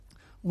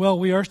Well,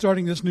 we are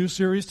starting this new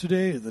series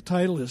today. The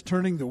title is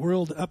Turning the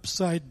World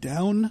Upside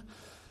Down.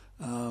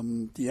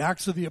 The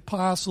Acts of the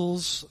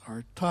Apostles,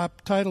 our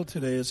top title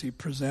today as he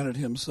presented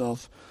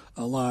himself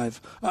alive.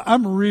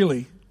 I'm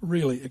really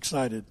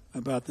excited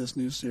about this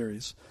new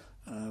series.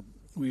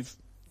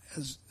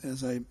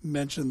 As I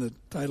mentioned, the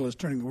title is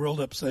Turning the World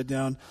Upside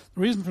Down.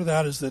 The reason for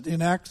that is that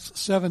in Acts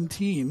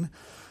 17,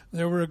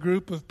 there were a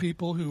group of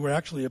people who were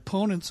actually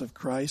opponents of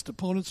Christ,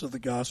 opponents of the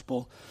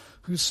gospel,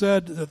 who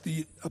said that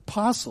the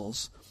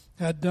apostles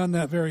had done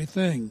that very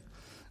thing.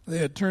 They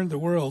had turned the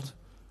world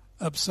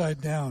upside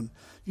down.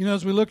 You know,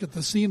 as we look at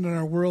the scene in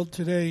our world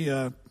today,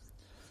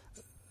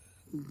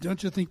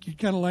 don't you think you'd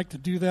kind of like to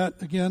do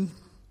that again?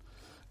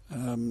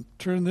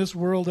 Turn this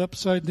world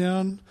upside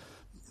down,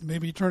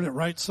 maybe turn it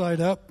right side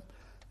up.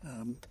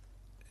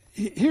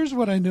 Here's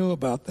what I know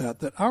about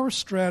that our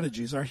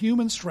strategies, our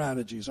human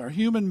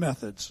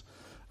methods,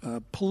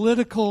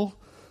 political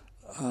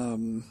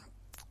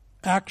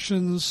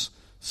actions,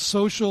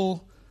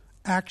 social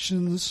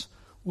actions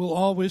will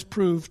always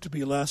prove to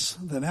be less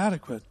than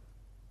adequate.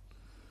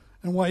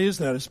 And why is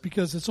that? It's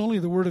because it's only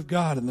the Word of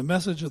God and the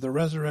message of the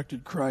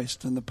resurrected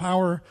Christ and the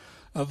power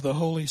of the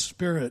Holy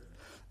Spirit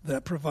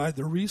that provide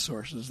the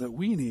resources that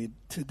we need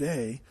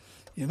today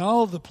in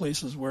all of the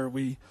places where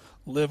we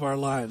live our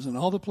lives and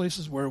all the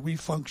places where we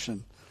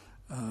function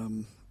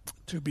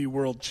to be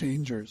world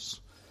changers.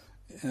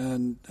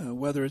 And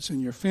whether it's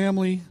in your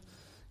family,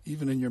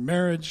 even in your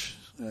marriage,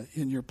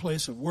 in your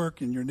place of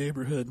work, in your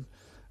neighborhood,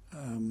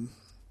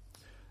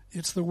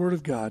 it's the Word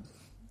of God,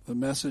 the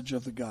message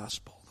of the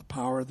gospel, the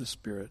power of the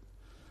Spirit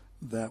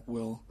that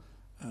will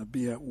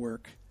be at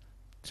work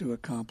to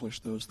accomplish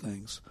those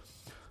things.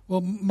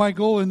 Well, my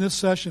goal in this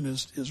session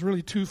is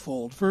really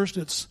twofold. First,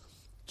 it's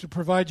to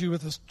provide you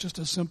with just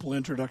a simple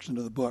introduction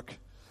to the book.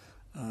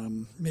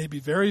 Maybe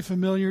very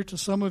familiar to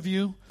some of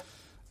you,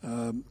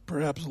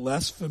 perhaps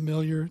less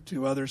familiar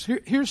to others.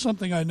 Here's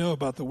something I know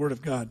about the Word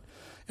of God.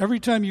 Every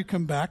time you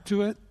come back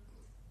to it,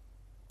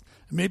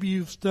 maybe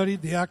you've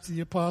studied the Acts of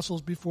the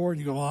Apostles before, and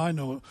you go,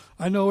 oh,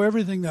 I know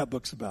everything that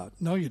book's about.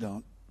 No, you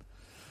don't.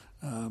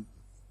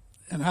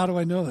 And how do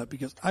I know that?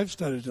 Because I've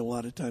studied it a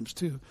lot of times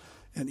too.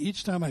 And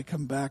each time I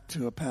come back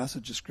to a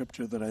passage of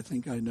Scripture that I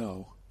think I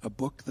know, a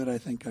book that I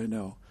think I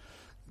know,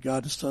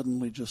 God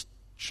suddenly just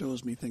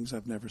shows me things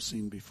I've never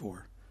seen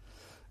before.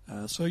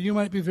 So you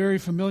might be very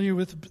familiar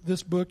with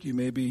this book. You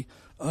may be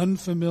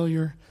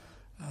unfamiliar.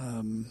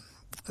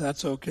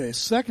 That's okay.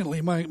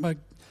 Secondly, I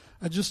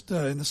just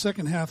in the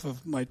second half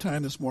of my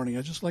time this morning,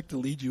 I'd just like to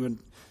lead you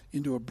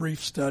into a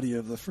brief study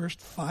of the first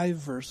 5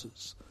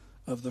 verses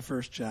of the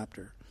first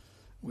chapter,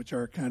 which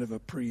are kind of a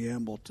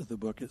preamble to the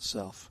book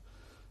itself.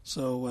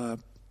 So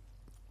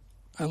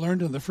I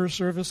learned in the first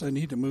service I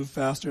need to move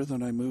faster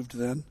than I moved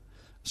then.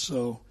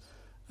 So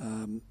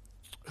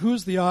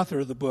who's the author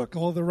of the book?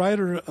 Well, the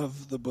writer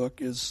of the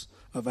book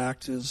of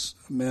Acts is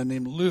a man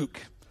named Luke.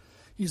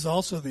 He's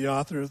also the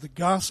author of the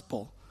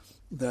gospel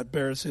that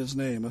bears his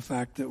name, a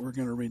fact that we're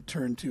going to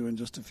return to in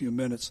just a few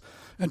minutes.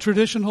 And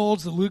tradition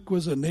holds that Luke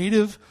was a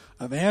native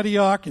of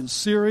Antioch in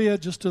Syria,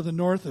 just to the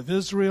north of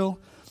Israel.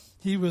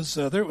 He was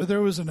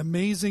there was an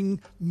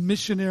amazing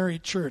missionary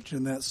church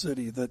in that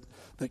city that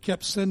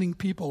kept sending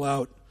people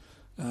out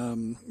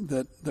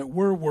that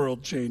were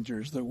world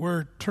changers, that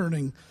were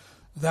turning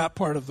that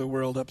part of the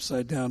world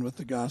upside down with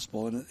the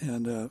gospel.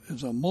 And it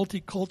was a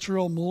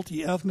multicultural,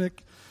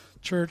 multi-ethnic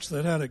church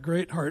that had a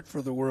great heart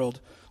for the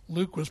world.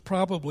 Luke was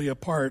probably a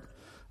part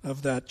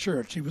of that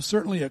church. He was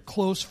certainly a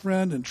close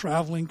friend and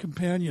traveling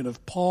companion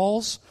of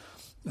Paul's.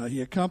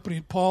 He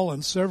accompanied Paul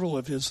on several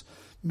of his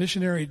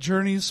missionary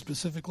journeys,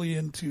 specifically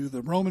into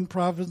the Roman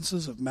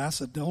provinces of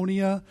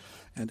Macedonia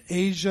and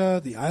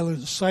Asia, the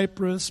island of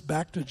Cyprus,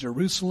 back to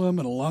Jerusalem,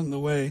 and along the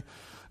way,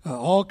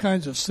 all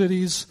kinds of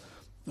cities,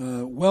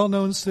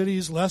 well-known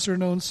cities,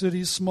 lesser-known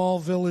cities, small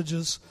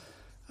villages.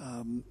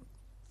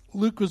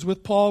 Luke was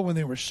with Paul when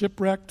they were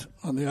shipwrecked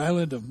on the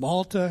island of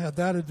Malta, had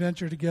that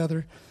adventure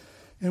together.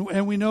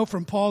 And we know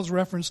from Paul's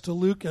reference to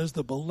Luke as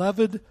the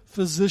beloved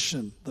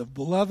physician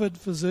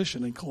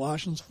in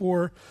Colossians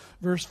 4,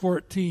 verse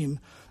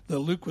 14, that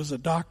Luke was a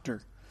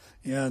doctor.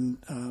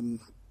 And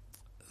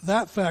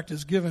that fact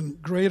is given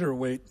greater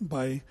weight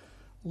by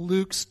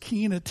Luke's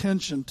keen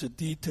attention to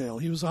detail.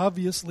 He was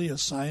obviously a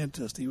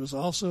scientist. He was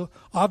also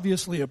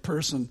obviously a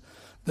person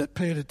that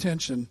paid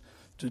attention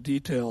to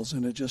details,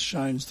 and it just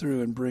shines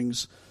through and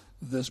brings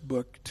this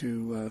book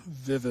to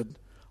vivid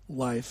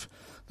life.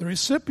 The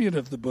recipient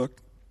of the book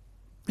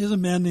is a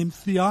man named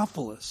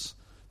Theophilus.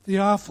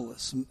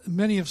 And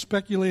many have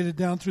speculated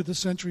down through the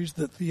centuries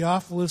that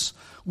Theophilus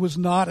was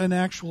not an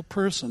actual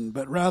person,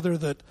 but rather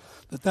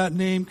that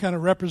name kind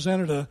of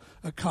represented a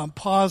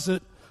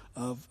composite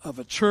of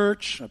a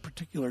church, a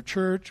particular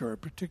church, or a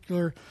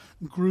particular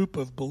group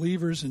of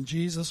believers in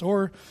Jesus,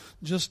 or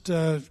just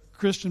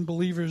Christian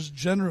believers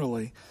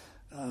generally.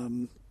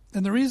 And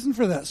the reason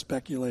for that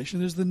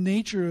speculation is the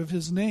nature of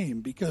his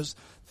name, because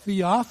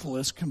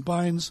Theophilus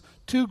combines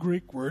 2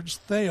 Greek words,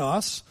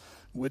 theos,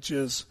 which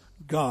is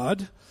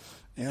God,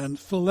 and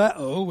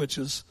phileo, which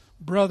is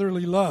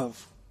brotherly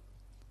love.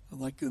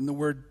 Like in the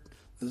word,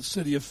 the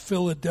city of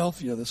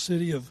Philadelphia, the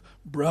city of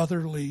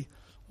brotherly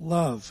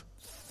love.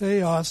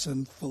 Theos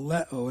and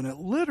phileo, and it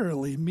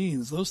literally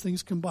means, those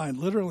things combined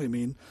literally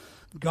mean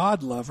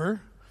God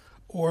lover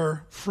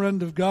or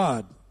friend of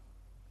God.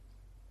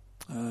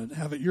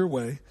 Have it your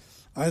way.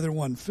 Either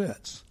one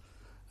fits.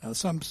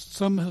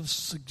 Some have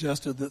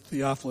suggested that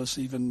Theophilus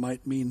even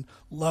might mean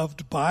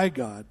loved by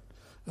God.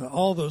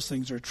 All those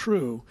things are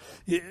true.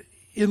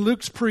 In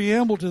Luke's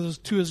preamble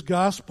to his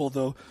gospel,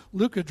 though,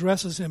 Luke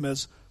addresses him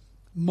as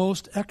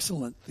most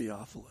excellent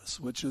Theophilus,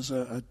 which is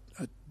a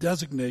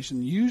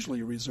designation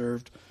usually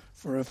reserved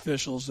for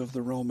officials of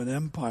the Roman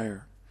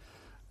Empire.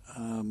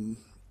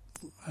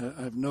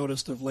 I've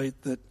noticed of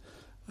late that,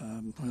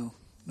 well,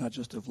 not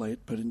just of late,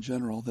 but in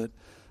general, that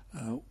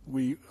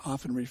we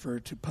often refer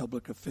to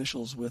public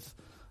officials with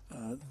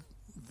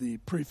the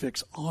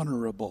prefix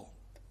honorable.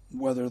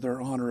 Whether they're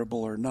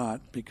honorable or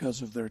not,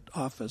 because of their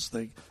office,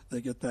 they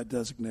get that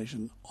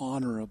designation,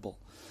 honorable.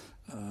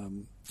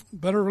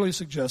 But it really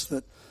suggests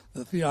that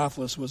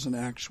Theophilus was an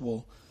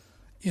actual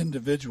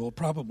individual,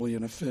 probably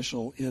an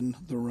official in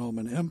the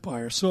Roman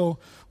Empire. So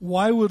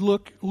why would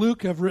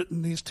Luke have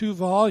written these 2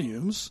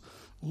 volumes,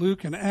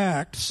 Luke and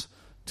Acts,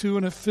 to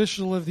an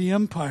official of the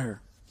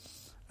empire?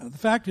 The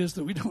fact is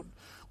that we don't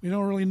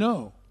really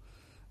know.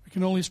 We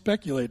can only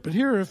speculate. But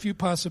here are a few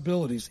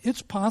possibilities.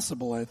 It's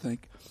possible, I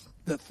think,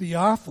 that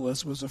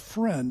Theophilus was a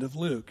friend of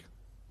Luke,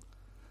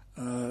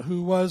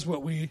 who was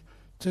what we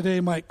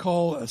today might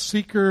call a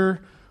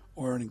seeker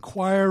or an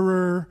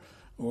inquirer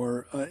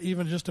or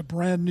even just a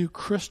brand new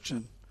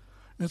Christian.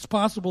 And it's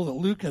possible that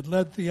Luke had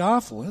led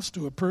Theophilus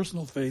to a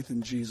personal faith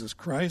in Jesus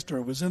Christ,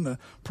 or was in the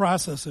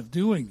process of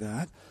doing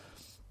that,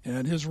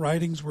 and his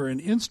writings were an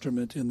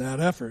instrument in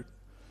that effort.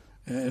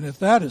 And if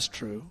that is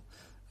true,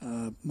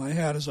 my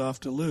hat is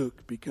off to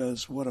Luke,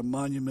 because what a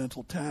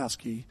monumental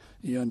task he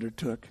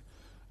undertook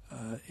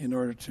in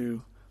order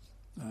to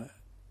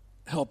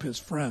help his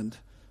friend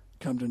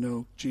come to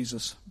know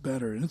Jesus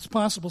better. And it's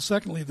possible,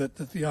 secondly, that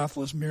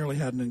Theophilus merely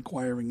had an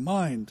inquiring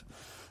mind,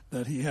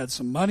 that he had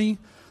some money,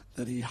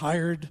 that he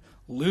hired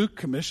Luke,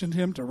 commissioned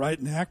him to write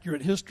an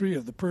accurate history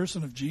of the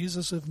person of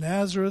Jesus of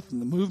Nazareth and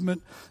the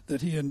movement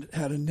that he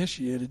had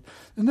initiated.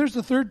 And there's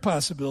a third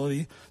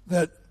possibility,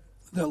 that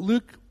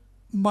Luke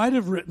might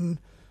have written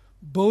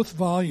both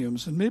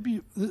volumes. And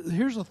maybe,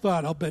 here's a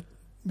thought I'll bet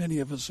many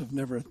of us have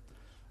never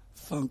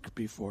thunk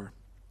before.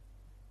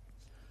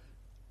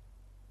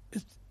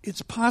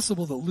 It's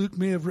possible that Luke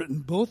may have written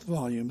both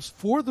volumes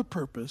for the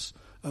purpose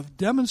of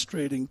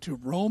demonstrating to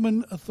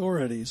Roman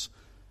authorities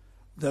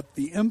that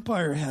the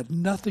empire had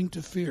nothing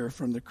to fear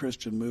from the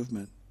Christian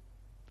movement.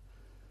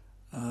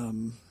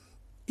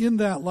 In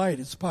that light,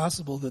 it's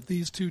possible that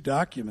these 2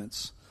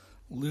 documents,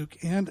 Luke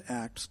and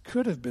Acts,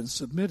 could have been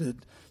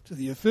submitted to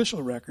the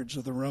official records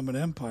of the Roman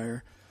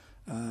Empire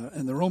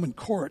and the Roman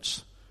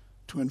courts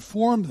to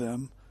inform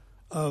them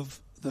of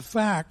the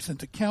facts and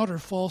to counter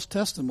false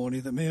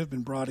testimony that may have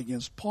been brought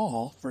against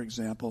Paul, for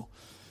example,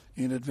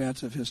 in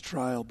advance of his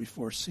trial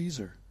before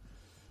Caesar.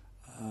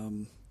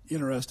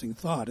 Interesting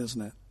thought,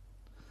 isn't it?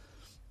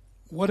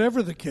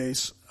 Whatever the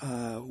case,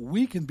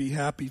 we can be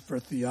happy for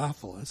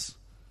Theophilus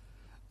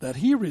that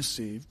he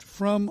received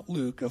from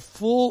Luke a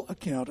full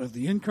account of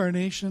the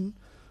incarnation,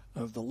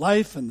 of the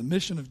life and the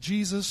mission of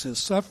Jesus, his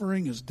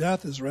suffering, his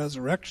death, his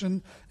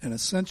resurrection, and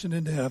ascension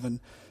into heaven,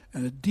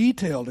 and a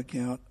detailed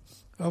account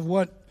of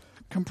what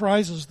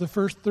comprises the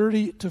first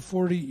 30 to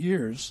 40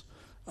 years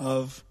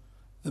of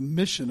the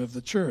mission of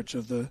the church,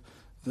 of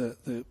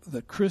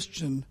the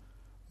Christian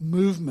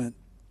movement.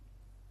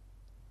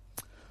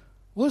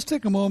 Well, let's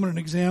take a moment and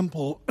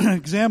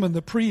examine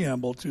the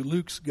preamble to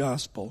Luke's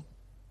gospel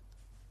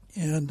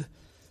and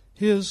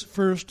his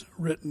first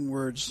written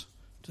words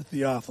to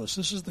Theophilus.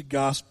 This is the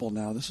gospel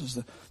now. This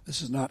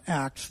is not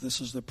Acts. This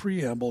is the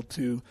preamble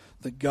to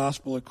the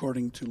gospel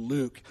according to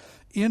Luke.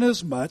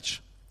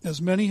 Inasmuch as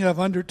many have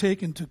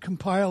undertaken to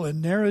compile a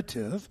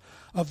narrative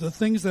of the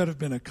things that have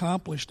been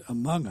accomplished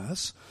among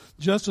us,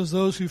 just as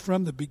those who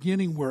from the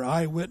beginning were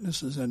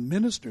eyewitnesses and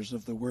ministers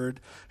of the word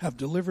have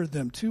delivered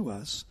them to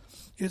us,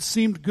 it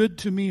seemed good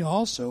to me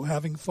also,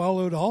 having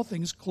followed all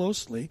things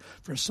closely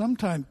for some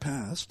time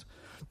past,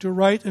 to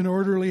write an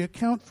orderly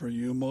account for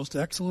you, most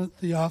excellent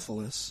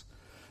Theophilus,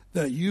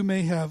 that you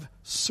may have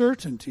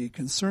certainty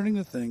concerning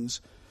the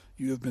things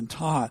you have been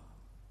taught.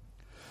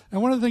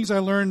 And one of the things I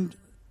learned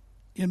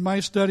in my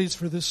studies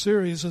for this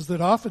series is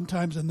that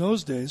oftentimes in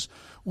those days,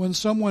 when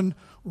someone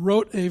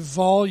wrote a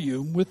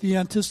volume with the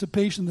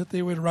anticipation that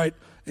they would write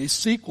a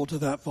sequel to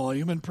that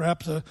volume and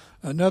perhaps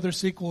another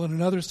sequel and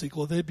another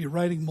sequel, they'd be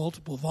writing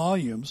multiple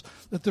volumes,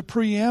 that the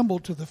preamble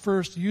to the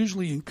first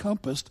usually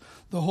encompassed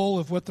the whole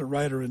of what the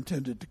writer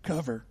intended to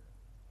cover.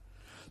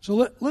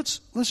 So let's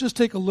just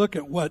take a look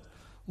at what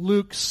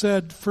Luke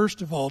said,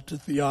 first of all, to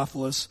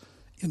Theophilus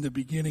in the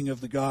beginning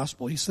of the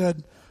gospel. He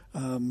said,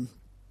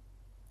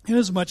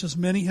 inasmuch as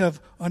many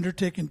have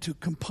undertaken to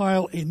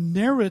compile a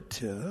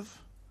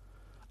narrative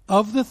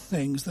of the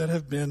things that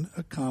have been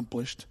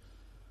accomplished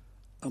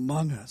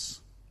among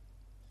us.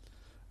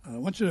 I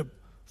want you to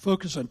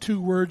focus on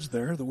two words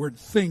there, the word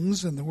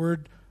things and the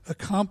word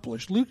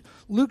accomplished.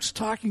 Luke's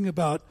talking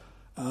about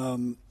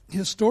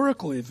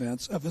historical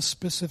events of a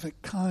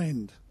specific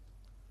kind.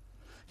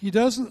 He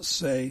doesn't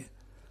say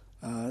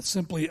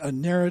simply a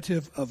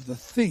narrative of the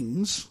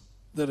things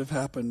that have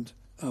happened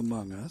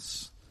among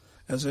us,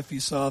 as if he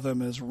saw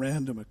them as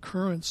random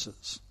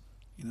occurrences,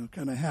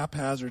 kind of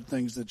haphazard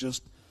things that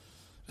just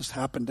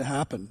happen to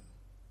happen.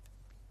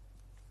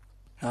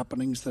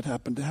 Happenings that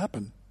happen to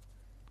happen.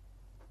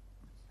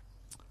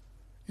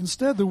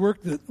 Instead, the word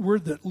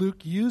that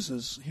Luke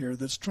uses here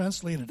that's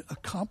translated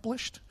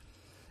accomplished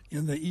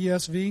in the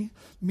ESV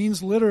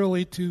means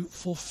literally to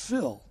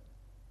fulfill.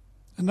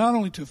 And not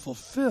only to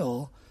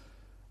fulfill,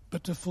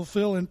 but to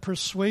fulfill in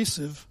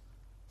persuasive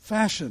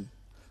fashion.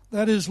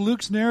 That is,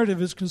 Luke's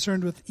narrative is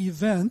concerned with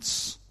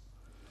events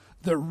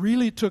that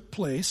really took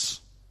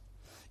place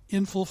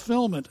in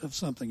fulfillment of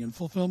something. In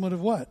fulfillment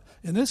of what?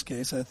 In this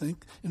case, I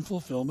think, in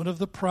fulfillment of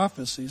the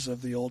prophecies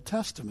of the Old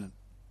Testament.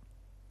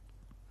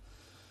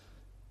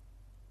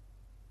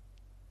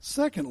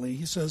 Secondly,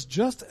 he says,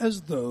 just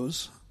as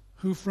those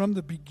who from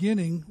the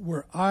beginning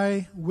were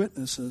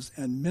eyewitnesses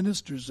and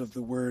ministers of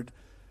the word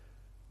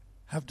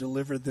have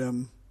delivered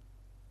them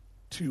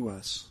to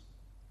us.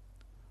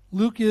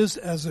 Luke is,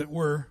 as it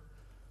were,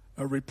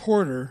 a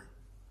reporter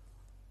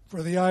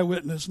for the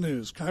Eyewitness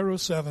News, Kairos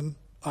 7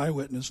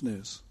 Eyewitness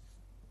News.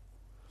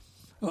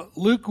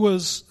 Luke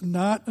was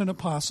not an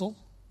apostle,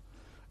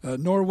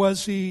 nor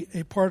was he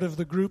a part of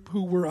the group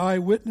who were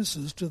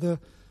eyewitnesses to the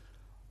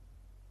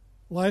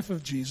life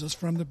of Jesus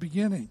from the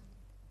beginning.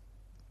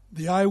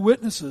 The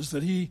eyewitnesses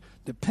that he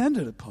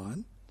depended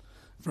upon,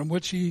 from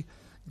which he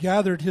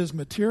gathered his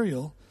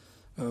material,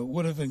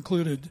 would have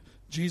included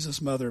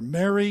Jesus' mother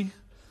Mary,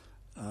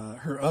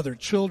 her other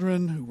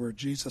children who were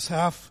Jesus'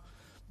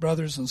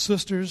 half-brothers and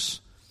sisters,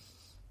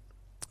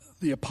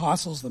 the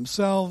apostles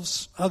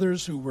themselves,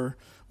 others who were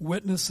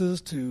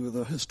witnesses to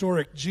the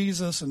historic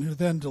Jesus and who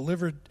then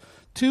delivered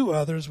to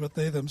others what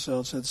they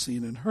themselves had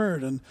seen and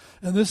heard. And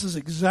this is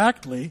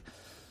exactly,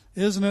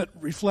 isn't it,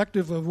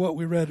 reflective of what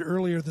we read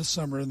earlier this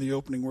summer in the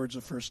opening words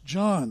of 1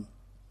 John.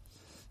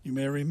 You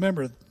may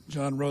remember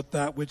John wrote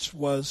that which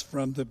was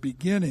from the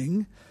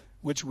beginning,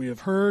 which we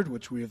have heard,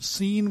 which we have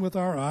seen with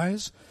our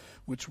eyes,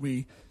 which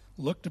we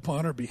looked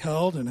upon or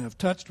beheld and have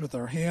touched with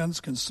our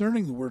hands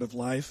concerning the word of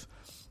life.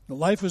 The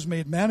life was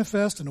made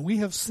manifest, and we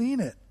have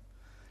seen it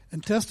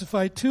and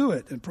testified to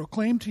it and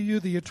proclaimed to you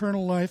the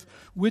eternal life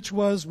which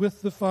was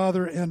with the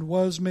Father and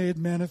was made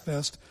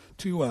manifest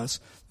to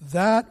us.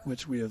 That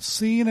which we have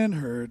seen and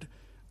heard,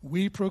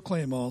 we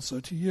proclaim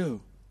also to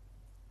you.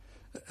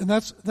 And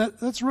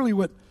that's really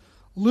what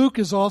Luke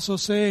is also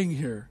saying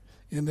here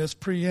in this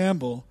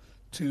preamble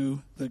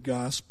to the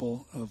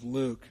Gospel of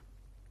Luke.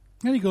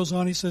 And he goes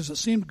on, he says, it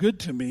seemed good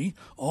to me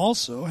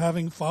also,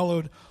 having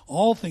followed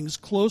all things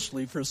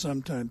closely for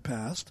some time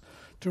past,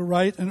 to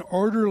write an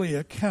orderly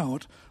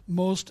account,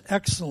 most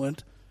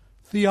excellent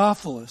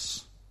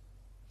Theophilus.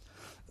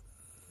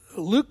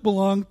 Luke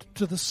belonged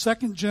to the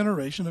second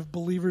generation of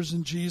believers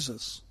in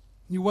Jesus.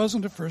 He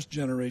wasn't a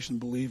first-generation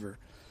believer.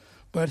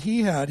 But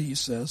he had, he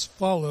says,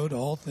 followed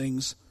all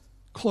things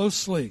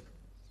closely.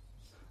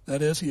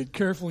 That is, he had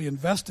carefully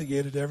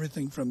investigated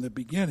everything from the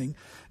beginning,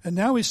 and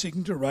now he's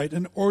seeking to write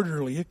an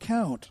orderly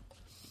account.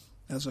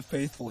 As a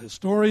faithful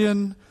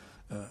historian,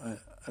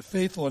 a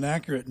faithful and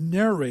accurate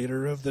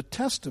narrator of the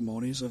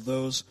testimonies of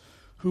those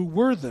who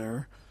were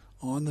there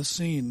on the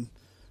scene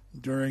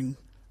during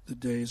the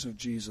days of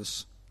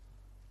Jesus'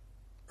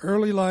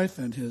 early life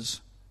and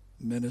his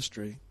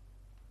ministry.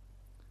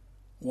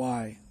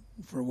 Why?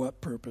 For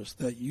what purpose?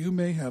 That you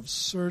may have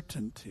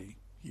certainty,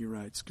 he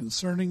writes,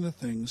 concerning the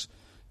things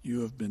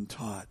you have been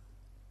taught.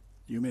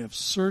 You may have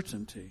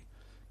certainty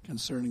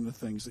concerning the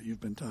things that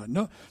you've been taught.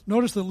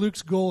 Notice that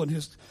Luke's goal in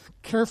his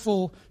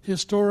careful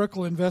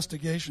historical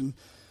investigation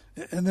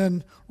and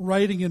then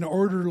writing an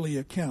orderly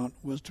account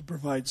was to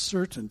provide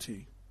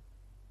certainty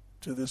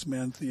to this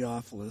man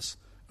Theophilus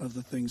of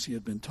the things he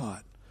had been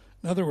taught.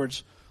 In other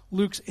words,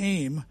 Luke's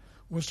aim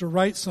was to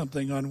write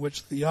something on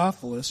which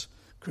Theophilus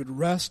could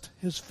rest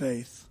his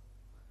faith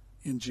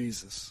in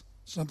Jesus.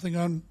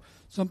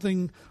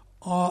 Something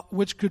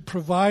which could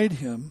provide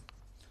him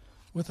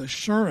with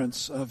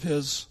assurance of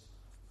his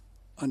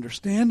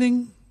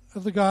understanding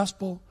of the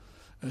gospel,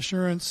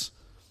 assurance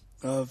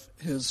of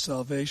his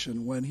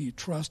salvation when he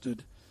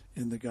trusted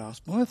in the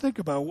gospel. And I think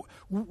about,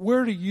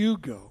 where do you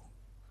go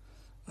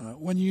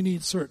when you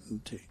need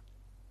certainty?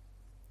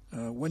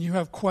 When you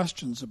have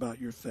questions about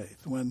your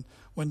faith,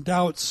 when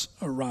doubts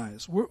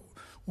arise,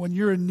 when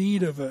you're in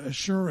need of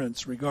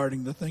assurance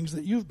regarding the things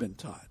that you've been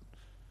taught.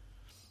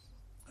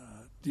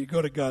 Do you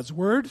go to God's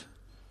Word?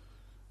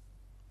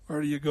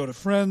 Or do you go to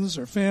friends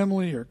or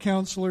family or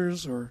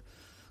counselors or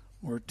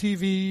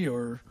TV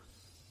or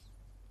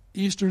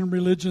Eastern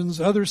religions,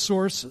 other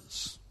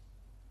sources?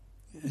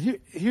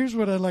 Here's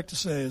what I'd like to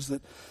say is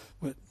that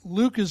what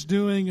Luke is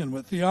doing and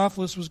what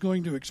Theophilus was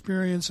going to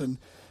experience and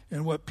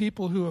what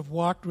people who have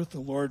walked with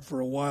the Lord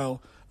for a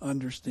while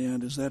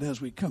understand is that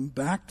as we come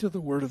back to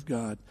the Word of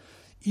God,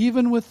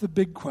 even with the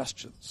big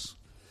questions,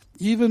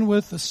 even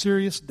with the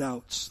serious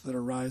doubts that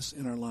arise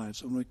in our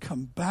lives, when we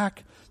come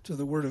back to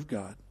the Word of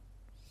God,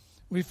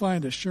 we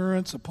find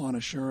assurance upon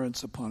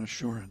assurance upon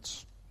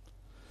assurance,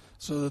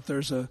 so that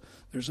there's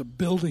a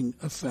building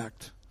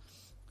effect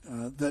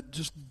that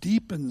just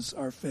deepens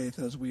our faith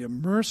as we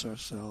immerse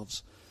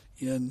ourselves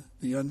in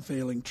the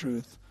unfailing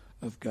truth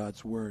of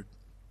God's Word.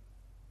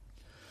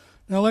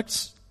 Now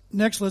let's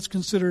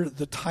consider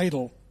the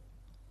title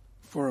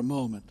for a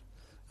moment.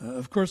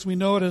 Of course, we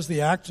know it as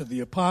the Acts of the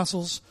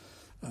Apostles.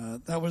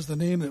 That was the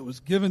name that was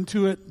given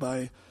to it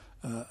by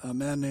a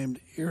man named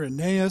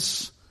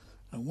Irenaeus,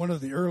 one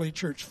of the early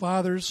church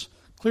fathers,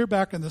 clear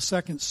back in the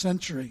 2nd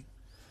century.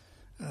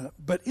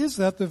 But is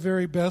that the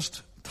very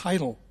best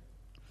title?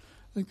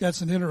 I think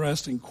that's an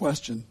interesting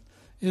question.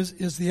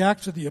 Is the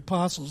Acts of the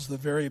Apostles the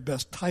very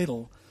best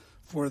title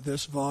for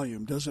this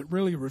volume? Does it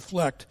really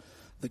reflect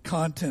the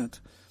content?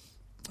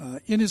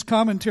 In his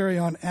commentary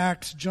on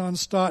Acts, John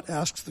Stott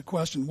asks the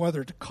question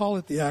whether to call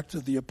it the Acts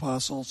of the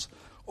Apostles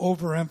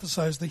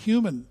overemphasize the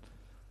human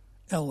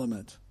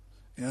element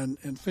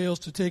and fails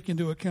to take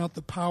into account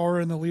the power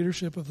and the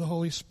leadership of the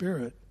Holy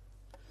Spirit.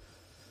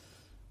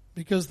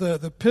 Because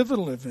the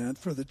pivotal event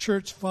for the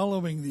church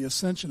following the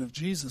ascension of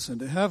Jesus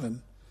into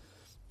heaven,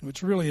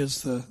 which really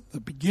is the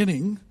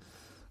beginning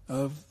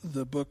of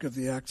the book of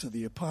the Acts of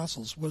the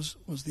Apostles,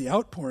 was the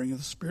outpouring of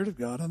the Spirit of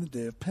God on the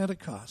day of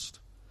Pentecost.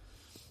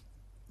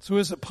 So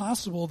is it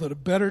possible that a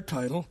better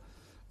title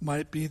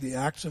might be the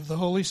Acts of the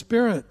Holy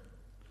Spirit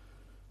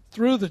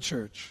through the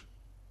church?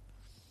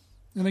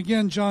 And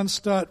again, John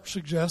Stott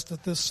suggests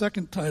that this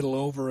second title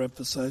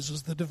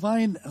overemphasizes the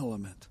divine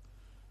element,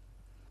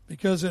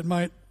 because it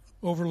might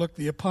overlook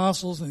the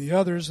apostles and the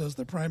others as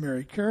the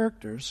primary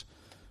characters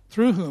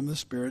through whom the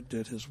Spirit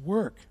did his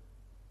work.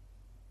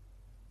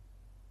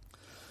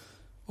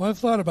 Well, I've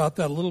thought about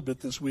that a little bit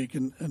this week,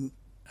 and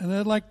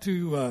I'd like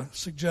to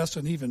suggest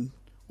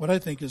what I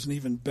think is an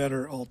even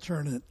better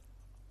alternative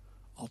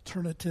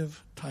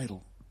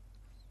title.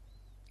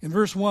 In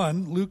verse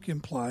 1, Luke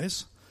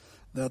implies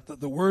that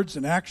the words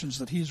and actions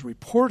that he's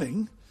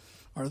reporting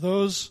are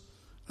those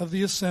of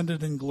the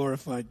ascended and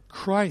glorified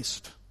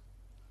Christ,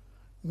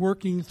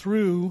 working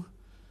through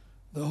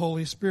the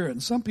Holy Spirit.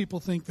 And some people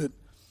think that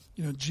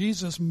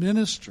Jesus'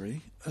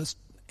 ministry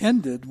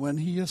ended when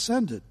he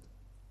ascended.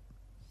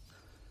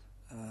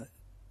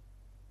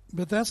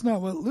 But that's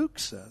not what Luke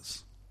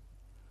says.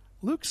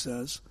 Luke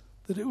says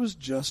that it was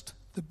just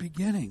the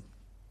beginning.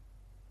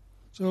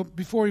 So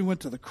before he went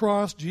to the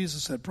cross,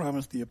 Jesus had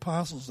promised the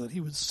apostles that he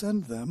would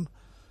send them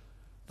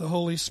the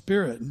Holy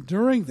Spirit. And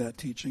during that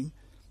teaching,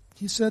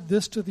 he said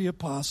this to the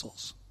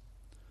apostles.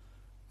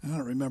 I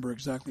don't remember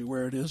exactly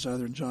where it is,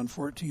 either in John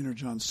 14 or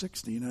John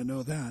 16. I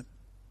know that.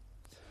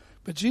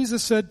 But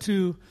Jesus said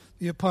to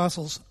the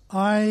apostles,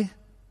 and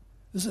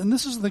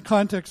this is in the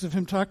context of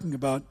him talking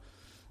about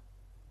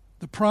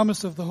the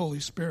promise of the Holy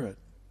Spirit,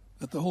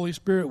 that the Holy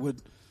Spirit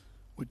would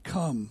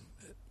come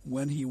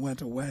when he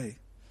went away.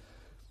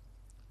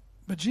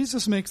 But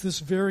Jesus makes this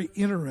very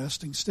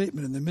interesting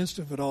statement in the midst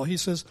of it all. He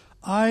says,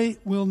 I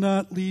will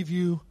not leave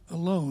you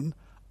alone.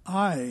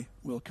 I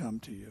will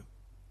come to you.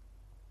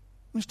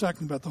 He's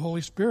talking about the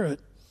Holy Spirit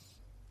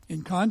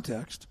in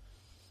context.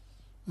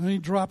 And then he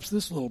drops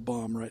this little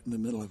bomb right in the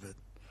middle of it.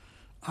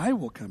 I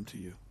will come to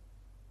you.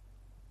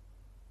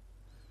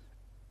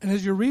 And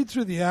as you read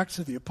through the Acts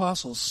of the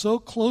Apostles, so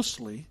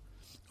closely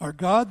are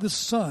God the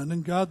Son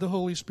and God the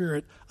Holy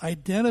Spirit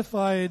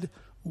identified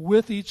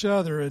with each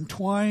other,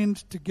 entwined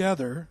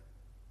together,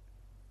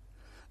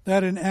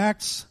 that in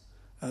Acts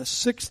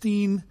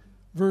 16,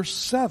 verse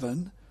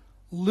 7,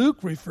 Luke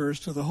refers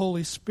to the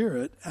Holy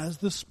Spirit as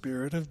the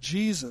Spirit of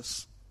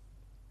Jesus.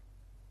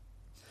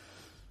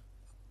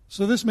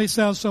 So this may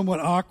sound somewhat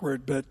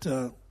awkward, but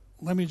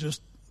let me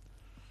just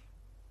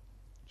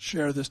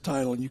share this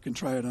title and you can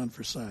try it on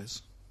for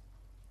size.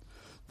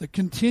 The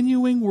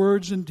continuing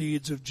words and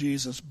deeds of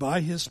Jesus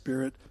by his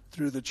Spirit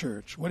through the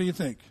church. What do you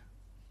think?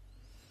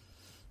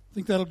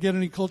 Think that'll get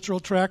any cultural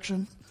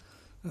traction?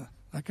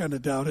 I kind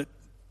of doubt it.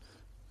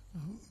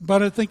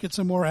 But I think it's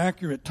a more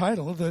accurate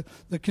title,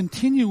 the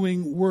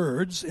continuing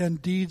words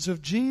and deeds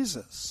of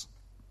Jesus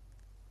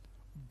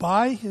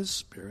by his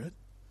Spirit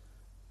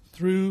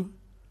through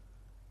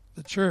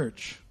the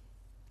church.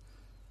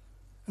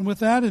 And with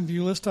that in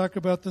view, let's talk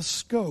about the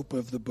scope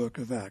of the book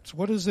of Acts.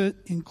 What does it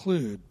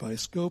include? By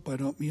scope, I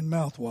don't mean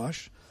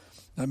mouthwash.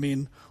 I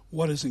mean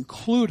what is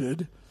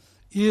included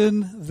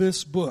in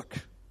this book.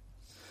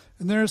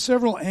 And there are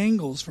several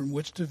angles from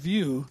which to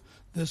view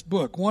this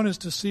book. One is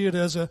to see it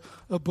as a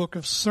book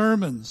of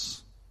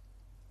sermons.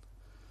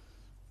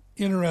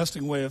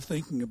 Interesting way of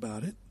thinking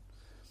about it.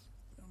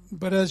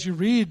 But as you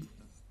read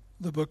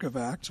the book of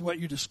Acts, what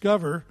you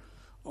discover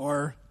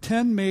are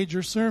 10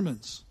 major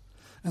sermons.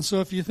 And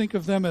so if you think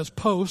of them as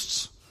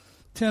posts,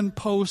 10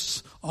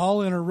 posts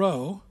all in a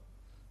row,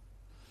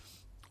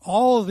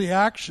 all of the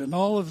action,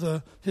 all of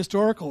the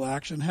historical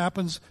action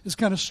is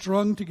kind of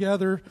strung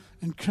together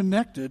and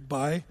connected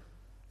by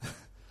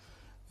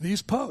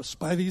these posts,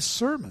 by these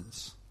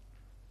sermons.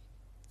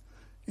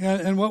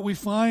 And what we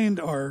find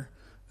are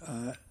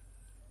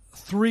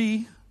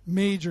three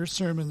major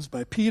sermons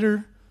by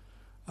Peter,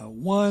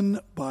 one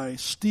by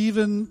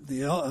Stephen,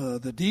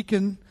 the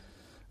deacon,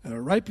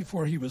 right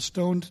before he was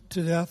stoned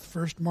to death,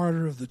 first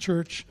martyr of the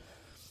church,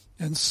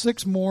 and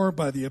 6 more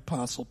by the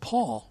Apostle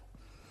Paul,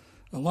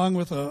 along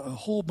with a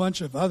whole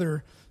bunch of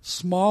other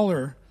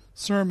smaller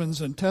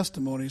sermons and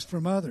testimonies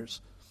from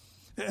others.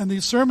 And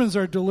these sermons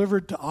are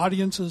delivered to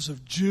audiences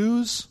of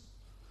Jews,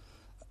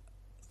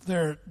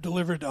 they're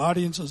delivered to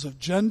audiences of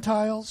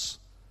Gentiles,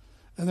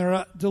 and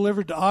they're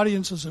delivered to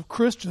audiences of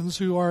Christians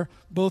who are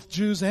both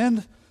Jews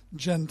and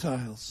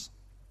Gentiles.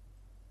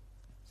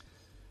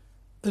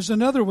 There's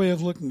another way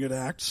of looking at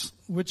Acts,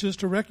 which is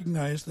to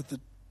recognize that the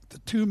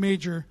two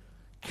major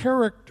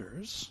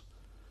characters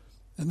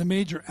and the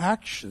major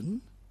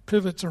action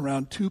pivots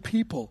around two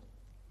people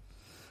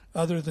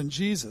other than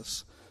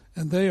Jesus,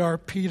 and they are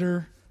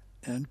Peter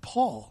and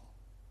Paul,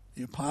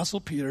 the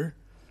Apostle Peter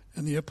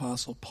and the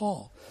Apostle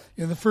Paul.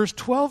 In the first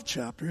 12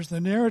 chapters,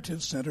 the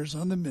narrative centers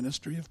on the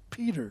ministry of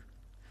Peter.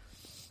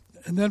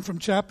 And then from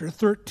chapter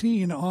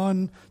 13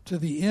 on to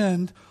the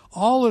end,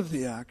 all of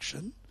the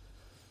action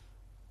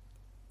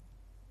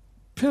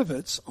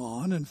pivots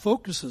on and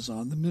focuses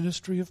on the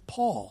ministry of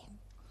Paul,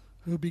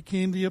 who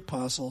became the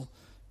apostle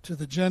to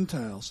the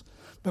Gentiles.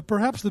 But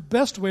perhaps the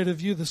best way to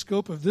view the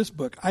scope of this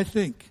book, I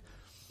think,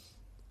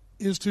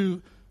 is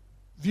to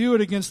view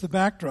it against the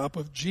backdrop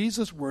of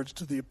Jesus' words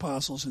to the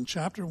apostles in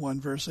chapter 1,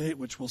 verse 8,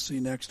 which we'll see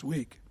next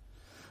week.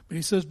 But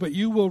he says, "But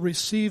you will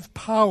receive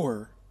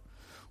power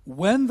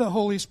when the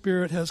Holy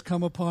Spirit has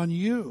come upon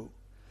you,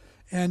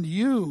 and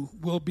you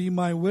will be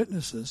my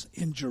witnesses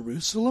in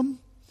Jerusalem,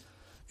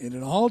 and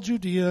in all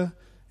Judea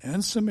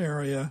and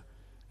Samaria,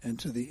 and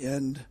to the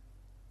end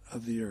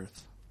of the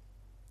earth."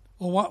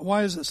 Well,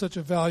 why is it such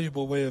a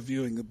valuable way of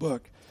viewing the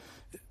book?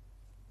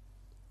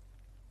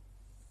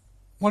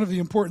 One of the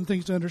important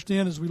things to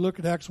understand as we look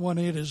at Acts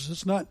 1:8 is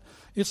it's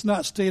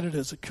not stated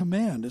as a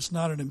command. It's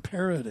not an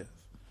imperative.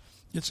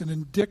 It's an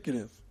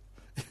indicative.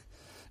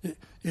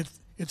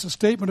 It's a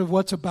statement of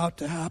what's about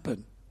to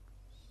happen.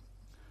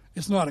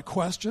 It's not a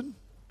question.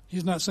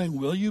 He's not saying,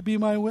 "Will you be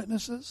my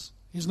witnesses?"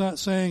 He's not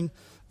saying,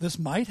 "This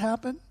might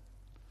happen."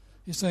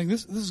 He's saying,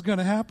 this is going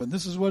to happen.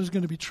 This is what is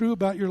going to be true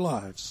about your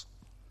lives.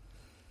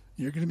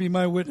 You're going to be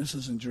my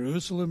witnesses in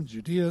Jerusalem,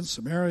 Judea, and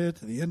Samaria,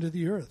 to the end of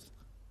the earth.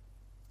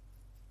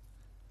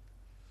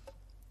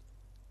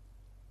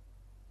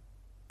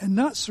 And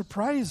not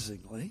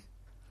surprisingly,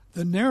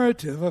 the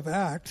narrative of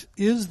Acts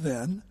is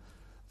then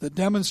the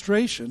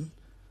demonstration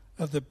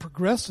of the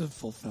progressive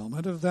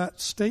fulfillment of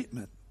that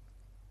statement.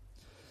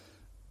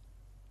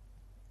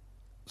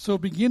 So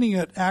beginning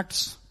at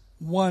Acts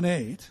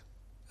 1:8,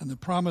 and the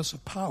promise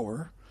of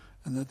power,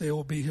 and that they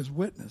will be his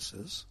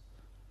witnesses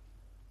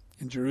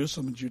in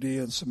Jerusalem and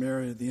Judea and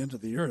Samaria at the end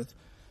of the earth,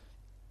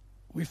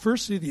 we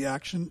first see the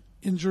action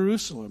in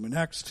Jerusalem in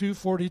Acts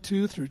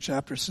 2:42 through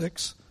chapter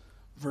 6,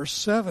 verse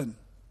 7.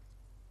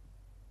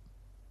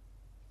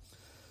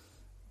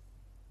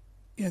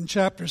 In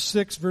chapter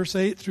 6, verse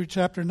 8 through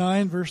chapter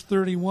 9, verse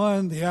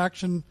 31, the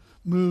action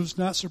moves,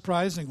 not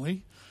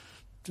surprisingly,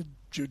 to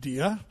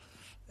Judea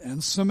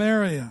and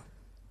Samaria.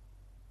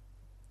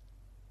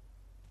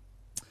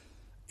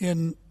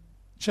 In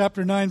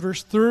chapter 9,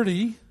 verse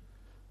 30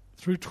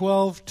 through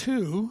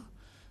 12:2,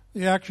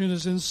 the action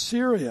is in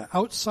Syria,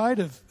 outside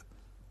of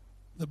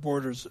the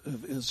borders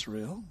of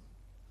Israel,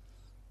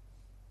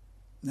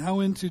 now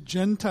into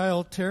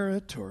Gentile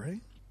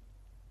territory.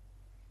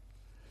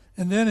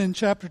 And then in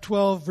chapter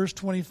 12, verse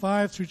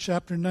 25 through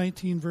chapter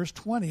 19, verse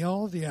 20,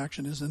 all of the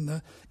action is in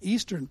the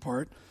eastern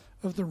part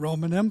of the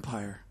Roman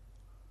Empire.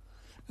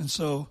 And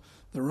so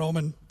the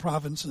Roman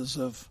provinces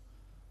of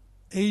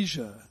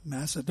Asia,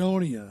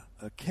 Macedonia,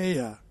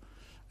 Achaia,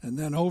 and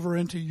then over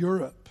into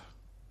Europe.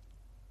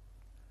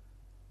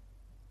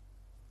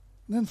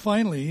 And then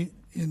finally,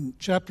 in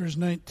chapter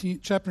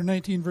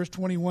 19, verse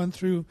 21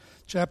 through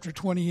chapter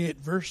 28,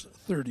 verse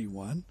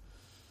 31,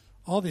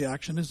 all the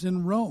action is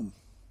in Rome.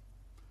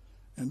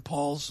 And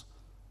Paul's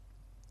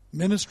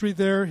ministry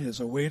there, his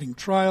awaiting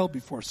trial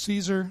before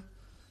Caesar.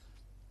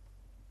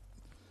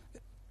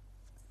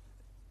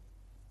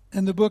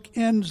 And the book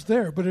ends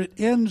there, but it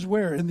ends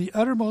where? In the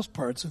uttermost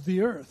parts of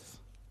the earth.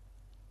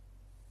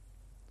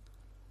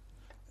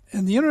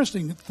 And the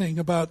interesting thing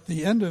about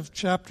the end of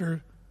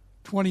chapter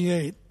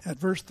 28 at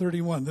verse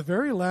 31, the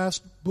very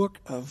last book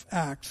of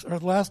Acts, or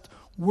the last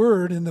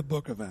word in the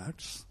book of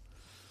Acts,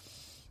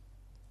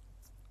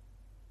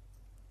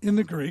 in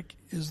the Greek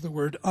is the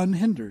word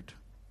unhindered.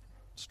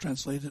 It's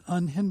translated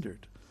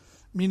unhindered,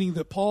 meaning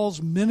that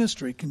Paul's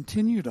ministry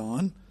continued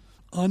on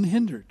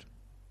unhindered.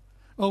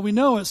 Well, we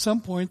know at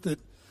some point that,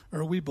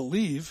 or we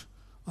believe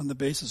on the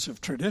basis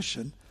of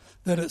tradition,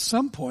 that at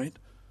some point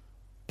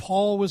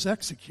Paul was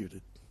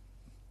executed.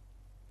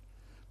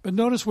 But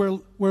notice where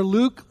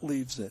Luke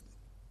leaves it.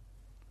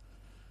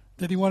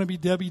 Did he want to be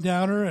Debbie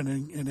Downer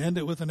and end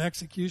it with an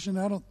execution?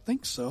 I don't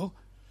think so.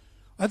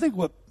 I think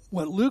what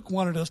what Luke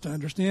wanted us to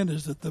understand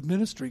is that the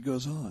ministry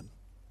goes on.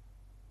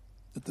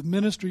 That the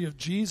ministry of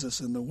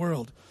Jesus in the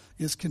world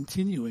is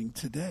continuing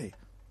today.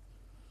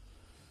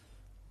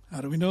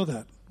 How do we know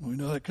that? Well, we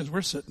know that because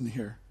we're sitting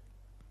here.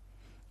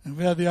 And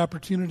we have the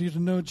opportunity to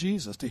know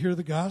Jesus, to hear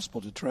the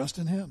gospel, to trust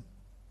in Him.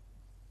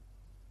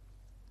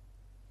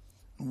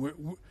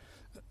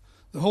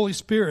 The Holy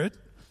Spirit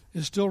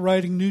is still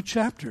writing new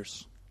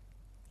chapters.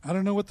 I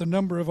don't know what the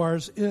number of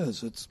ours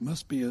is. It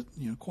must be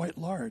quite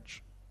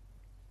large.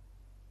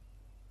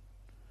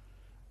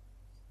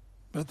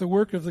 But the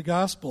work of the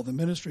gospel, the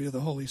ministry of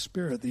the Holy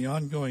Spirit, the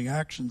ongoing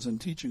actions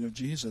and teaching of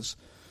Jesus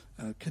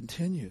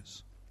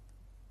continues.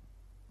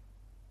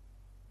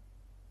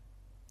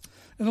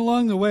 And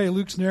along the way,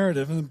 Luke's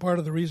narrative, and part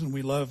of the reason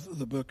we love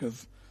the book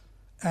of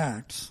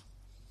Acts,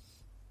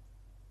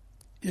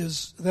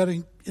 is that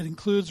it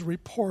includes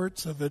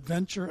reports of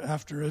adventure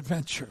after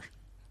adventure.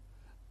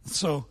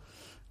 So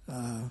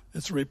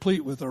it's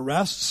replete with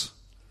arrests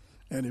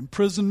and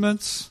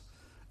imprisonments,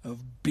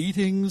 of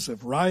beatings,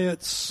 of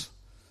riots,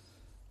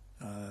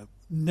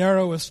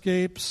 narrow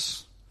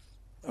escapes,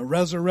 a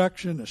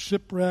resurrection, a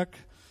shipwreck,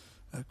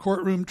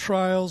 courtroom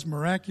trials,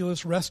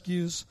 miraculous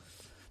rescues.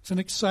 It's an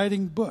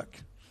exciting book.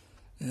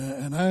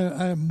 And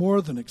I am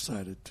more than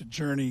excited to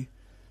journey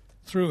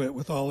through it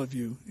with all of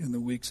you in the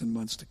weeks and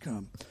months to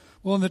come.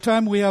 Well, in the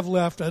time we have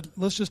left,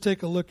 let's just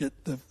take a look at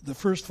the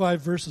first 5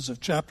 verses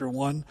of chapter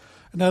 1.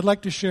 And I'd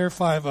like to share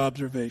 5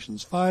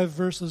 observations. 5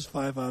 verses,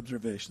 5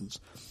 observations.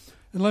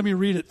 And let me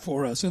read it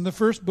for us. In the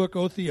first book,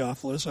 O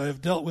Theophilus, I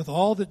have dealt with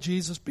all that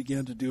Jesus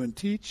began to do and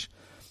teach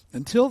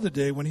until the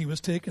day when he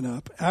was taken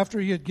up, after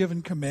he had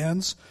given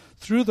commands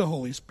through the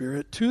Holy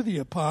Spirit to the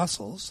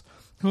apostles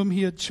whom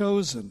he had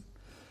chosen.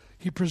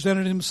 He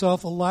presented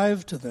himself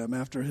alive to them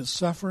after his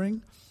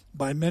suffering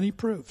by many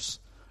proofs,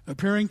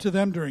 appearing to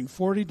them during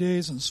 40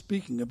 days and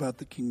speaking about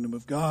the kingdom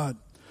of God.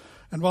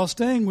 And while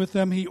staying with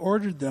them, he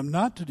ordered them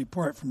not to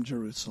depart from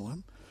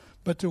Jerusalem,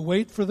 but to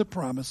wait for the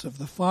promise of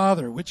the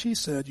Father, which he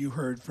said, "You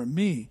heard from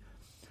me.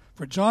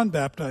 For John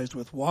baptized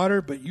with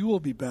water, but you will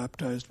be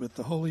baptized with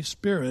the Holy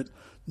Spirit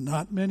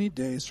not many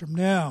days from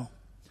now."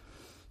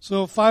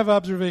 So 5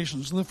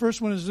 observations. And the first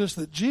one is this,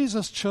 that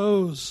Jesus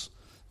chose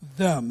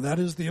them, that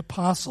is the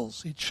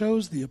apostles. He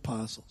chose the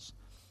apostles.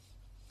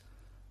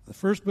 The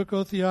first book,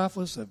 O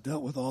Theophilus, I've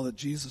dealt with all that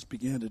Jesus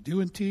began to do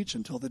and teach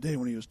until the day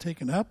when he was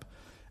taken up,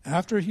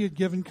 after he had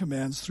given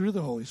commands through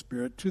the Holy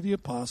Spirit to the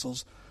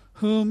apostles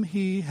whom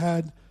he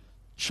had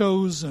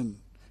chosen.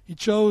 He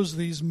chose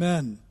these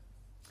men.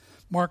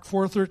 Mark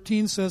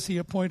 4:13 says he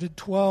appointed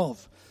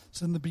 12.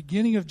 It's in the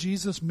beginning of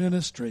Jesus'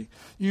 ministry.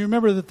 You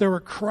remember that there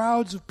were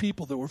crowds of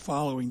people that were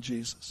following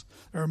Jesus.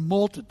 There are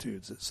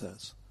multitudes, it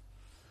says.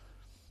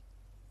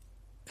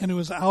 And it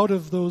was out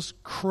of those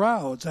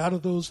crowds, out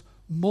of those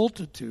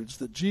multitudes,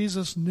 that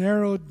Jesus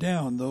narrowed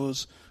down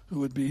those who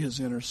would be his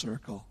inner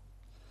circle.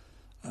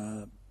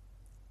 And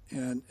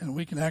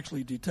we can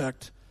actually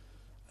detect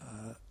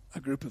a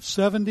group of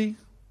 70,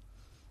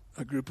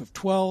 a group of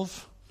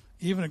 12,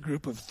 even a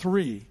group of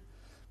 3,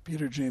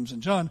 Peter, James,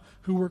 and John,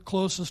 who were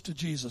closest to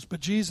Jesus. But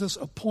Jesus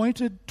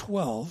appointed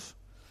 12,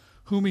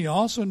 whom he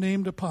also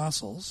named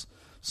apostles,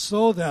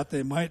 so that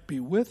they might be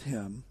with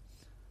him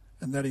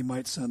and that he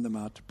might send them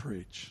out to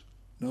preach.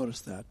 Notice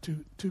that.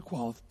 Two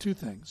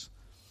things.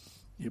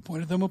 He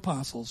appointed them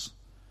apostles,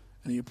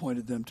 and he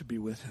appointed them to be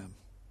with him.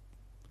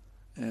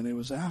 And it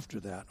was after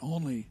that,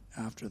 only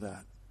after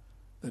that,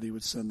 that he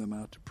would send them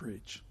out to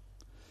preach.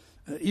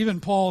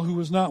 Even Paul, who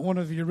was not one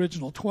of the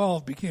original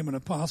 12, became an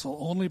apostle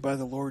only by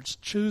the Lord's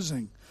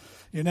choosing.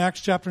 In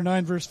Acts chapter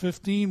 9, verse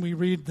 15, we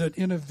read that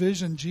in a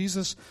vision,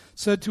 Jesus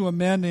said to a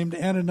man named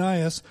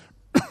Ananias,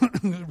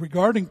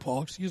 regarding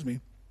Paul,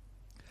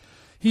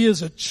 "He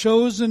is a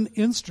chosen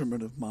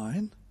instrument of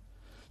mine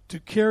to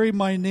carry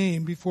my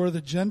name before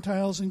the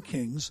Gentiles and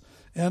kings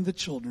and the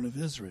children of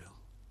Israel."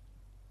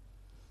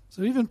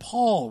 So even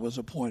Paul was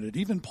appointed.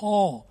 Even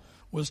Paul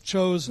was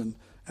chosen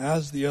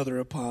as the other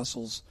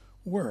apostles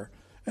were.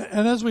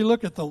 And as we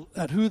look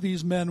at who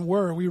these men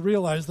were, we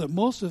realize that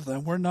most of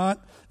them were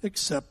not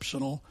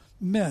exceptional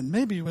men,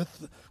 maybe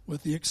with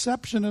the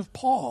exception of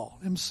Paul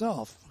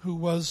himself, who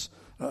was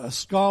a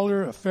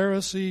scholar, a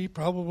Pharisee,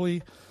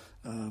 probably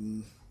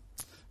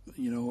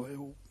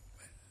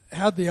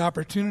had the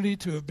opportunity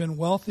to have been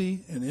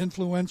wealthy and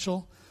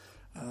influential.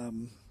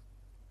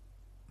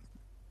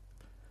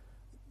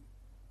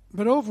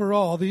 But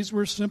overall, these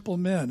were simple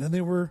men, and they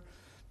were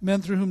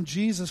men through whom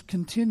Jesus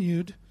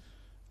continued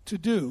to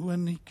do,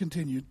 and he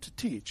continued to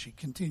teach. He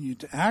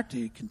continued to act.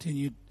 He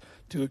continued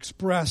to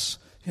express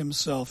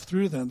himself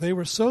through them. They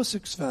were so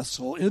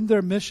successful in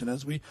their mission,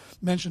 as we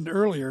mentioned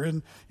earlier,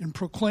 in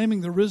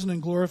proclaiming the risen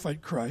and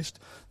glorified Christ,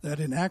 that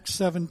in Acts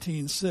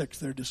 17:6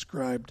 they're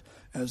described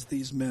as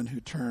these men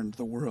who turned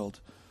the world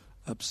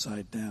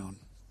upside down.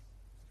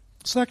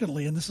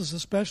 Secondly, and this is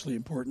especially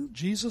important,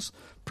 Jesus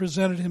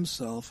presented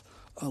himself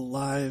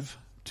alive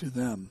to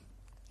them.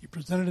 He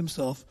presented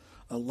himself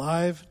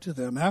alive to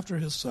them after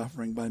his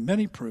suffering by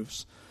many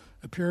proofs,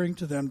 appearing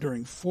to them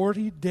during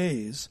 40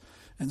 days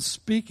and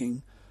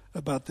speaking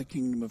about the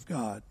kingdom of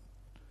God.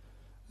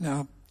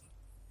 Now,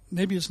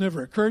 maybe it's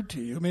never occurred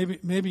to you.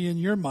 Maybe in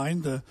your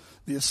mind the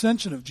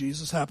ascension of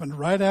Jesus happened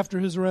right after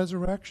his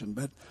resurrection.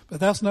 But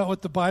that's not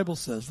what the Bible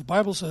says. The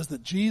Bible says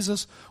that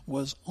Jesus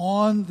was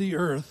on the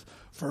earth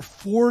for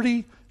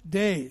 40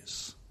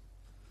 days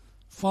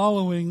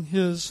following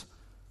his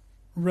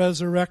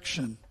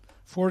resurrection.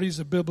 40 is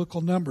a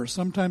biblical number.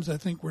 Sometimes I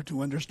think we're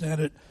to understand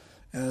it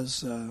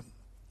as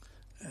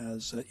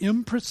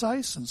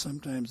imprecise, and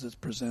sometimes it's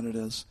presented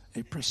as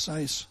a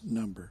precise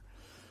number.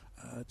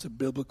 It's a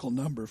biblical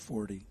number,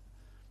 40.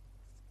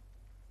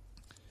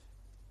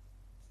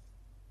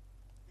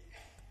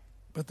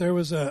 But there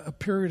was a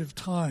period of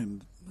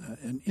time,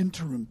 an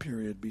interim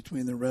period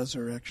between the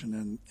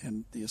resurrection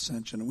and the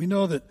ascension. And we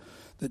know that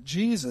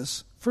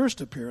Jesus'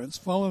 first appearance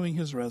following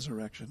his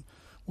resurrection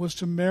was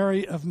to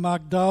Mary of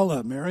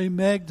Magdala, Mary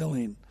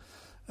Magdalene,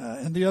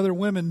 and the other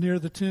women near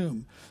the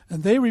tomb.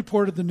 And they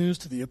reported the news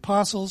to the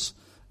apostles,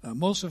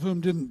 most of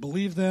whom didn't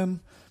believe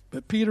them.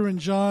 But Peter and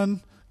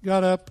John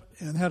got up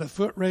and had a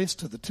foot race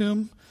to the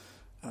tomb,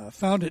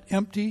 found it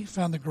empty,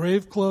 found the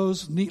grave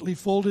clothes neatly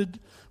folded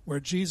where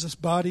Jesus'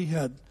 body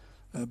had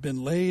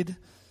been laid.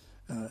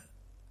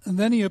 And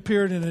then he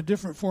appeared in a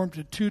different form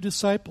to two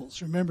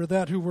disciples. Remember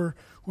that, who were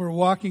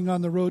walking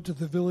on the road to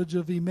the village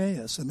of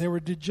Emmaus. And they were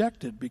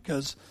dejected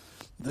because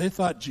they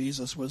thought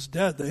Jesus was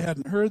dead. They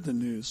hadn't heard the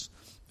news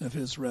of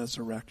his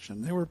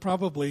resurrection. They were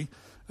probably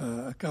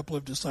a couple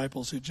of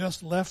disciples who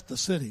just left the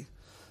city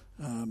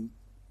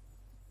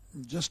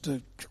just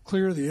to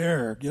clear the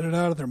air, get it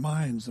out of their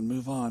minds and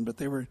move on. But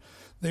they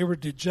were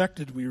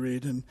dejected, we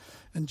read.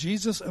 And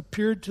Jesus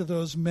appeared to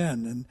those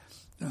men,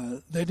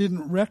 and they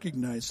didn't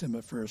recognize him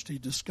at first. He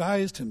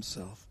disguised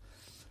himself.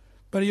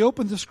 But he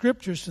opened the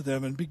scriptures to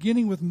them, and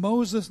beginning with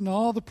Moses and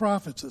all the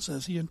prophets, it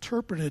says, he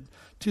interpreted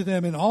to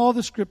them in all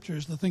the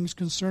scriptures the things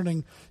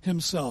concerning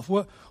himself.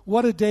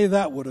 What a day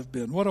that would have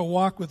been. What a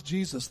walk with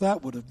Jesus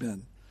that would have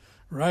been,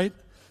 right?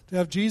 To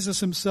have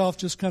Jesus himself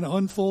just kind of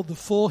unfold the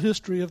full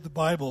history of the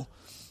Bible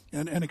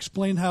and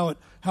explain how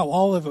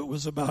all of it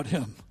was about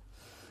him.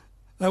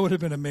 That would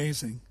have been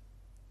amazing.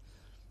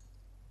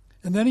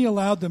 And then he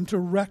allowed them to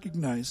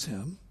recognize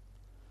him,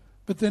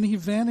 but then he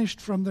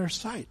vanished from their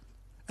sight.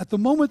 At the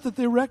moment that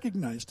they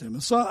recognized him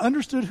and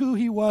understood who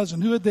he was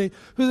and who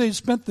they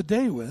spent the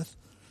day with,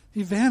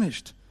 he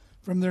vanished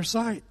from their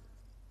sight.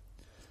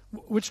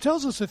 Which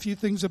tells us a few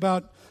things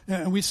about,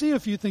 and we see a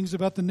few things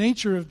about the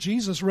nature of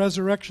Jesus'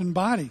 resurrection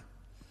body.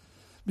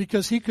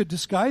 Because he could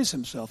disguise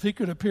himself. He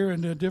could appear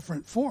in a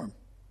different form.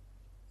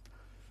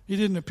 He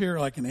didn't appear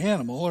like an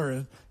animal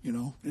or,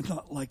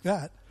 not like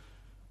that.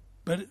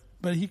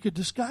 But he could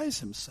disguise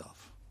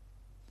himself.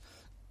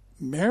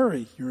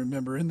 Mary, you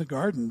remember, in the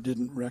garden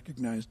didn't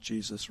recognize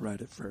Jesus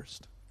right at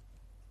first.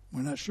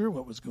 We're not sure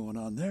what was going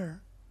on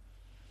there.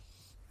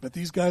 But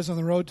these guys on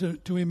the road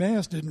to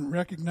Emmaus didn't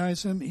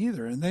recognize him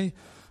either. And they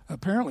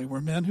apparently were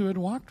men who had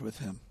walked with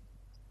him.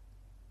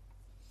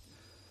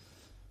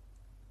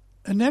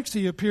 And next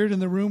he appeared in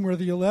the room where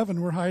the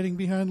 11 were hiding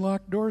behind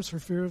locked doors for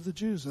fear of the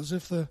Jews, as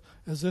if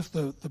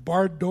the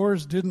barred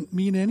doors didn't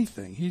mean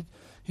anything.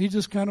 He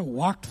just kind of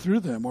walked through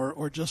them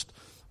or just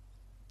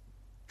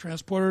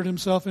transported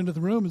himself into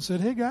the room and said,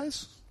 "Hey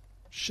guys,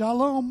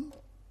 shalom."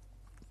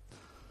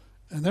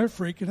 And they're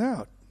freaking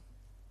out.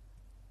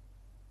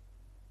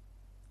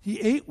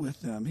 He ate with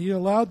them. He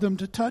allowed them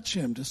to touch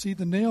him, to see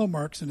the nail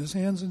marks in his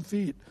hands and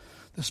feet,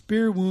 the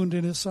spear wound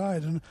in his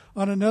side. And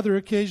on another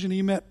occasion,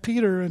 he met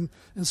Peter and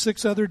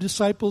 6 other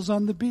disciples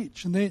on the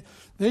beach. And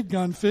they'd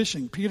gone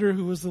fishing. Peter,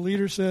 who was the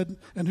leader, said,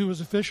 and who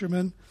was a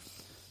fisherman,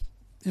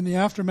 in the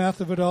aftermath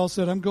of it all,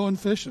 said, "I'm going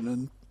fishing."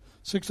 And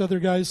 6 other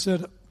guys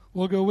said,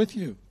 "We'll go with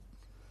you."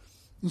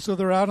 And so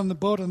they're out on the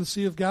boat on the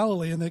Sea of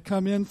Galilee, and they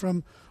come in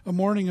from a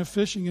morning of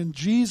fishing. And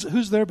Jesus,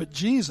 who's there but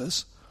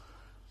Jesus,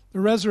 the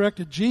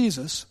resurrected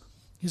Jesus,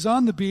 he's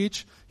on the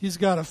beach. He's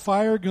got a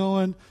fire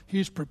going.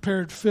 He's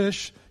prepared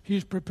fish.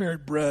 He's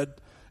prepared bread.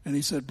 And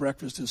he said,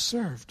 "Breakfast is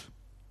served."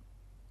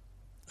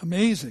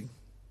 Amazing.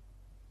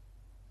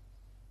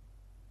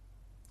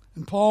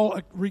 And Paul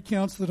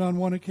recounts that on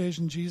one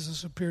occasion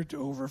Jesus appeared to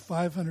over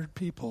 500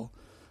 people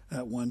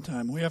at one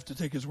time. We have to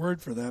take his word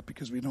for that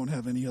because we don't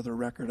have any other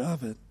record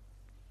of it.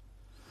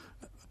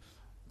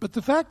 But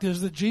the fact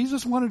is that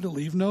Jesus wanted to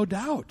leave no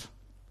doubt.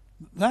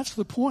 That's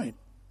the point.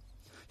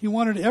 He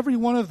wanted every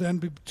one of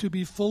them to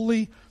be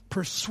fully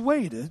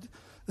persuaded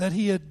that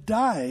he had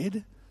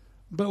died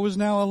but was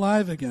now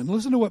alive again.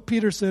 Listen to what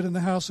Peter said in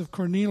the house of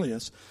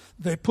Cornelius.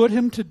 They put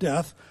him to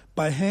death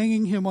by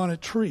hanging him on a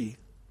tree.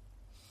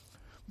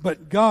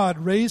 But God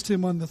raised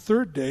him on the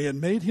 3rd day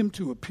and made him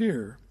to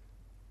appear,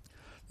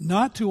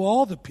 not to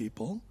all the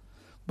people,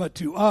 but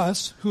to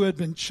us who had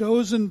been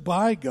chosen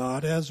by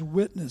God as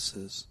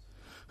witnesses,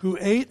 who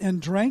ate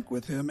and drank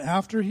with him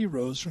after he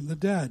rose from the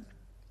dead.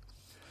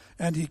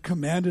 And he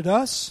commanded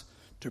us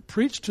to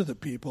preach to the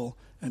people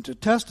and to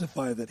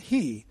testify that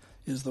he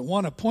is the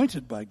one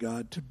appointed by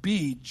God to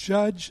be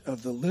judge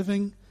of the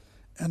living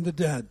and the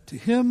dead. To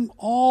him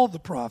all the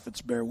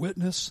prophets bear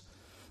witness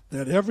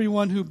that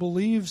everyone who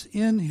believes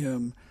in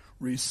him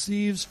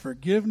receives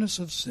forgiveness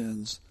of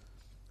sins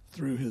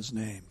through his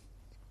name.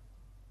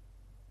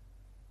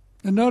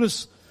 And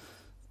notice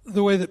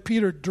the way that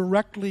Peter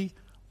directly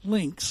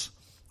links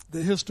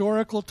the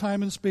historical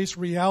time and space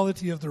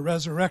reality of the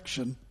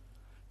resurrection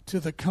to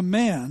the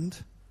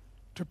command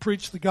to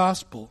preach the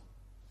gospel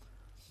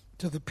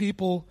to the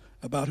people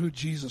about who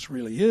Jesus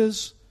really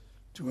is,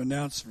 to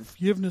announce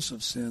forgiveness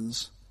of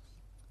sins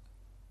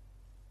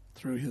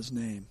through his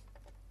name.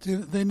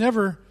 They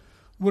never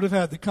would have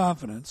had the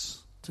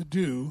confidence to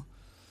do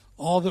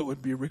all that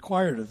would be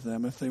required of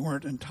them if they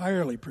weren't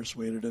entirely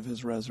persuaded of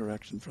his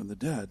resurrection from the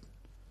dead.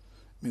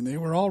 I mean, they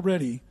were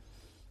already,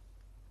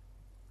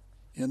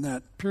 in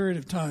that period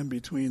of time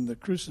between the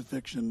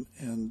crucifixion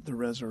and the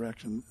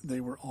resurrection, they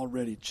were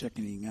already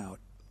chickening out,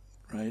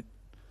 right?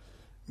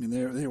 I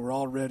mean, they were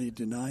already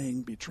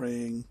denying,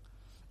 betraying,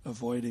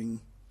 avoiding,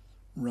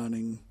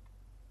 running.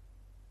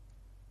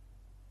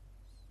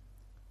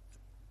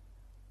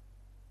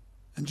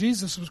 And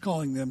Jesus was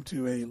calling them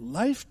to a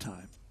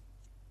lifetime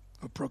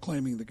of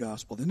proclaiming the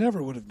gospel. They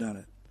never would have done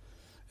it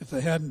if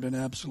they hadn't been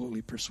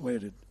absolutely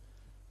persuaded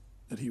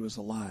that he was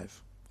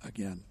alive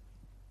again.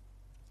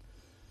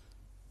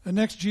 And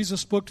next,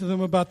 Jesus spoke to them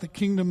about the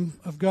kingdom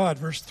of God.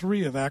 Verse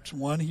 3 of Acts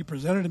 1, he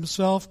presented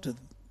himself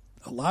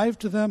alive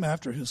to them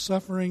after his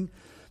suffering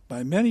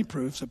by many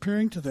proofs,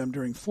 appearing to them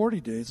during 40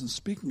 days and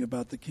speaking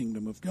about the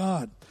kingdom of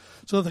God.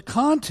 So the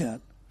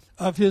content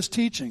of his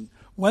teaching,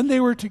 when they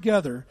were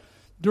together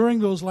during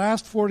those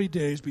last 40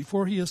 days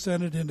before he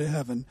ascended into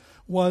heaven,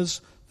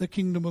 was the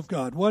kingdom of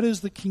God. What is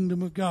the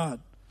kingdom of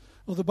God?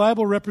 Well, the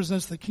Bible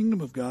represents the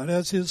kingdom of God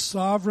as his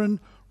sovereign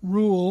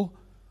rule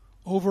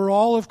over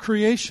all of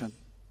creation,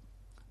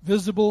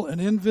 visible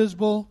and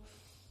invisible,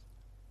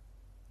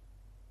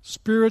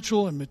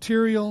 spiritual and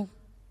material.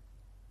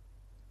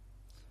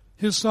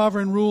 His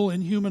sovereign rule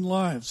in human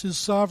lives, his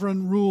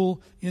sovereign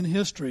rule in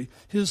history,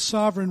 his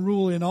sovereign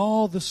rule in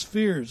all the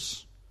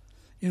spheres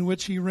in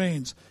which he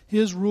reigns.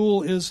 His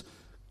rule is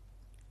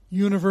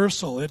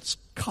universal. It's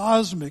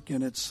cosmic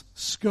in its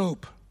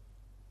scope.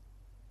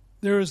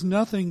 There is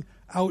nothing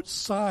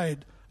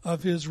outside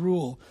of his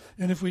rule.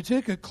 And if we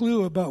take a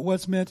clue about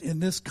what's meant in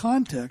this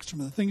context from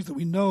the things that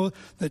we know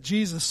that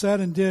Jesus said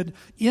and did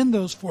in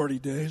those 40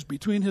 days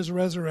between his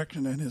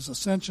resurrection and his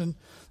ascension,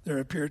 there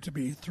appear to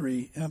be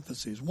three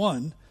emphases.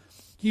 One,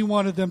 he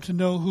wanted them to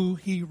know who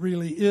he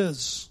really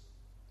is,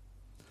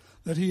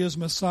 that he is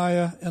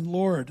Messiah and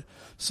Lord.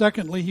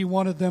 Secondly, he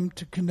wanted them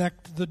to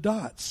connect the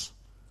dots.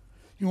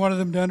 He wanted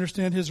them to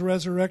understand his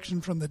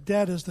resurrection from the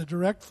dead as the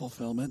direct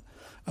fulfillment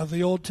of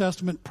the Old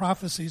Testament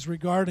prophecies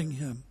regarding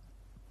him.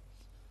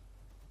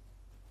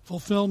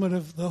 Fulfillment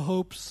of the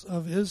hopes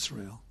of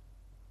Israel.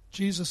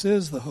 Jesus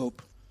is the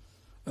hope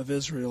of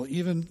Israel,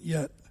 even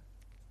yet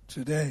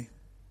today.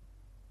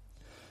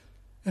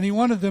 And he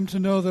wanted them to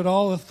know that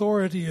all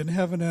authority in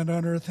heaven and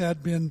on earth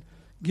had been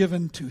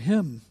given to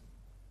him,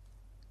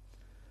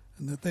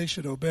 and that they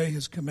should obey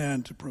his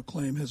command to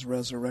proclaim his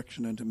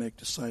resurrection and to make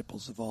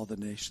disciples of all the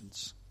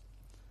nations.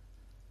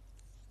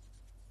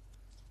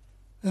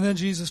 And then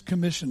Jesus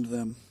commissioned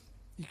them.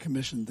 He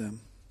commissioned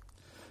them.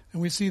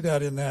 And we see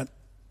that in that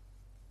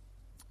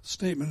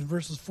statement in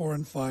verses 4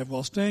 and 5.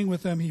 While staying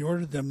with them, he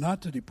ordered them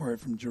not to depart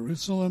from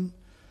Jerusalem,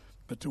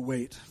 but to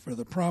wait for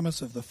the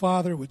promise of the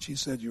Father, which he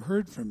said, "You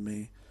heard from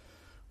me.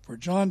 For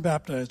John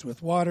baptized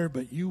with water,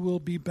 but you will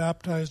be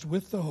baptized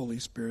with the Holy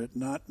Spirit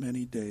not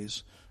many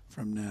days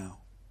from now."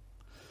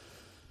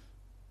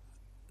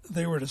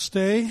 They were to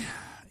stay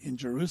in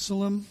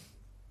Jerusalem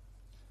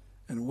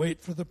and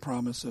wait for the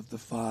promise of the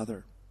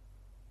Father.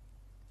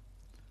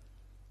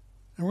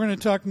 And we're going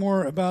to talk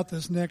more about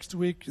this next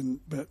week,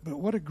 but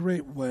what a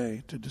great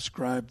way to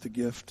describe the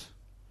gift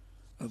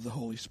of the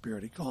Holy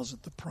Spirit. He calls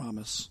it the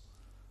promise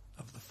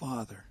of the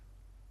Father.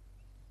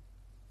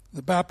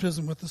 The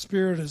baptism with the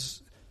Spirit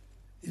is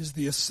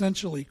the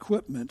essential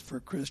equipment for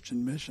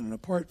Christian mission. And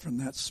apart from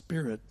that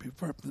Spirit,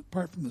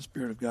 apart from the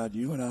Spirit of God,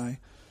 you and I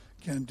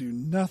can do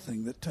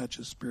nothing that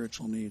touches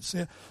spiritual needs.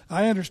 See,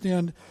 I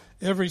understand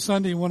every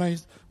Sunday when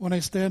I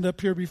stand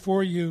up here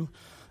before you,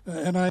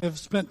 and I have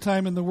spent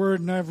time in the Word,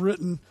 and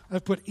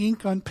I've put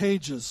ink on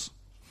pages,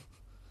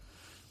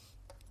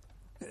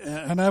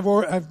 and I've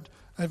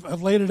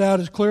laid it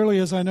out as clearly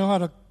as I know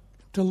how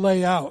to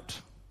lay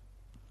out.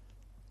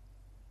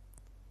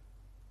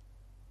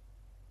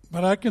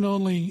 But I can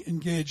only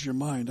engage your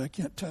mind. I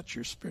can't touch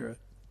your spirit.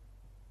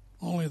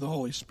 Only the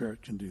Holy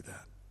Spirit can do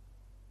that.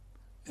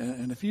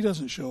 And if he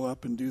doesn't show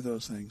up and do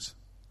those things,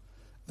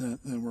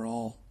 then we're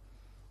all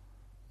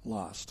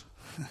lost.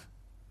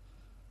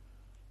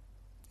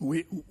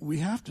 We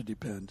have to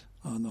depend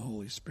on the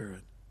Holy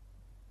Spirit.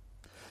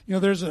 You know,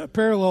 there's a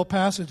parallel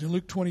passage in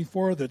Luke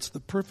 24 that's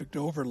the perfect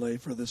overlay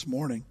for this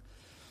morning.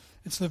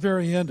 It's the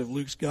very end of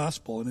Luke's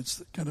gospel, and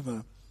it's kind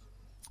of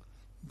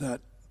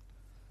that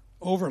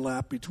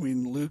overlap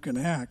between Luke and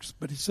Acts.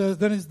 But he says,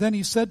 then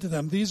he said to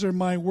them, "These are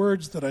my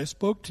words that I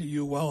spoke to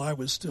you while I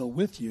was still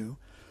with you,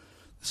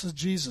 This is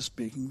Jesus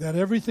speaking, that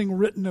everything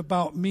written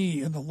about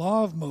me in the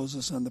law of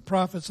Moses and the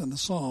prophets and the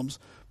Psalms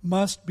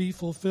must be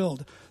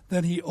fulfilled.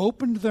 Then he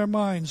opened their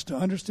minds to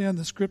understand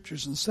the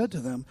Scriptures and said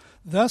to them,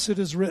 thus it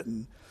is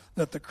written,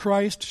 that the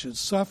Christ should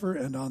suffer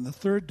and on the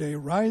third day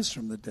rise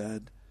from the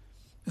dead,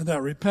 and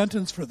that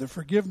repentance for the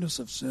forgiveness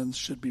of sins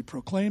should be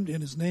proclaimed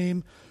in his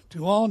name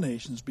to all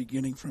nations,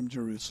 beginning from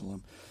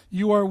Jerusalem.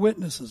 You are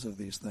witnesses of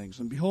these things,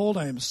 and behold,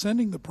 I am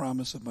sending the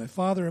promise of my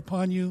Father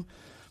upon you,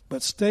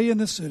 but stay in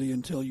the city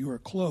until you are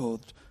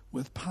clothed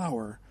with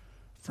power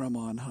from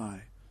on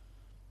high.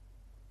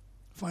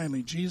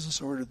 Finally,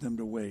 Jesus ordered them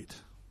to wait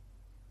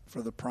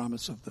for the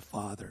promise of the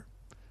Father.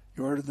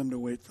 He ordered them to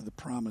wait for the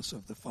promise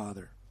of the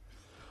Father.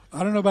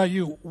 I don't know about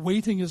you,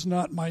 waiting is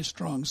not my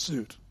strong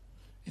suit.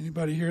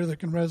 Anybody here that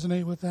can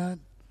resonate with that?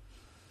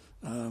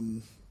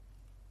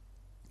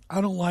 I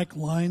don't like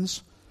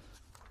lines.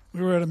 We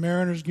were at a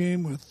Mariners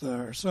game with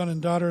our son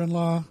and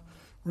daughter-in-law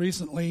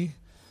recently,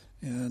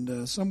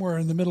 and somewhere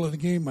in the middle of the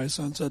game, my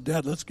son said,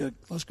 Dad, let's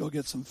go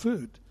get some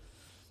food.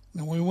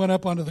 And we went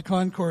up onto the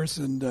concourse,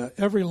 and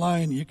every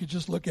line, you could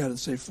just look at it and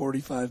say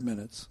 45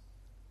 minutes.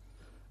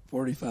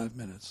 45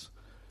 minutes.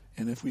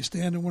 And if we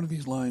stand in one of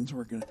these lines,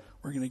 we're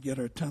gonna get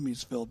our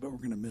tummies filled, but we're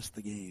going to miss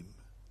the game.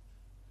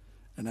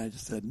 And I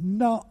just said,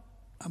 no,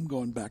 I'm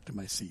going back to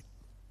my seat.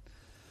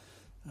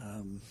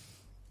 And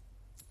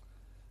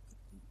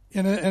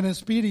as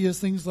speedy as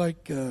things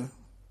like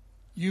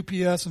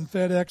UPS and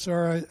FedEx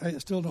are, I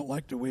still don't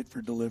like to wait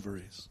for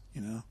deliveries,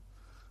 you know.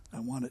 I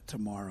want it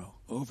tomorrow.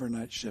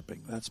 Overnight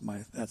shipping. That's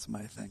my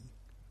thing.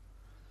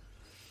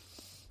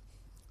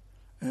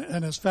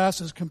 And as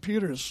fast as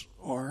computers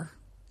are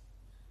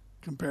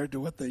compared to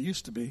what they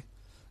used to be,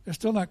 they're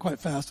still not quite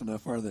fast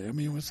enough, are they? I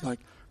mean, it's like,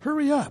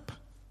 hurry up.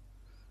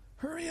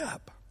 Hurry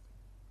up.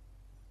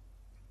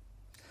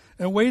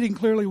 And waiting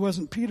clearly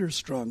wasn't Peter's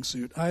strong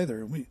suit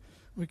either. We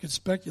could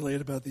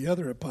speculate about the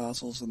other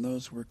apostles and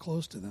those who were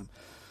close to them.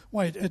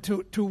 Why?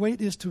 To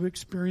wait is to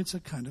experience a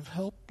kind of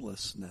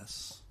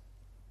helplessness,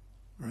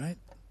 right?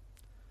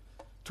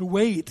 To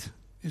wait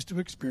is to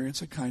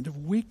experience a kind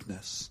of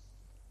weakness.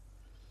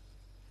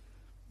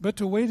 But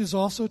to wait is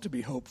also to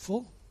be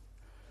hopeful.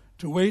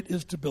 To wait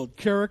is to build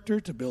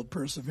character, to build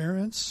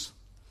perseverance.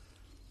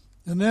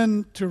 And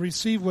then to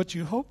receive what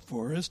you hope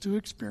for is to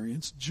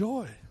experience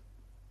joy.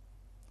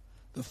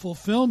 The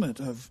fulfillment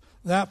of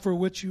that for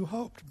which you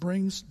hoped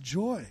brings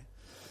joy.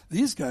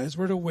 These guys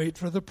were to wait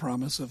for the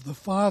promise of the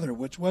Father,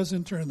 which was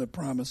in turn the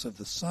promise of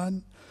the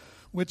Son,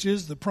 which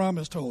is the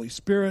promised Holy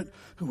Spirit,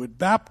 who would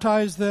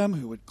baptize them,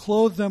 who would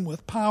clothe them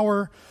with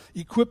power,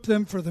 equip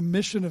them for the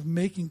mission of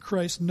making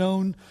Christ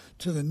known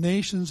to the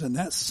nations. And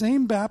that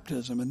same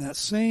baptism and that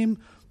same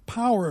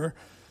power,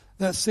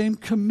 that same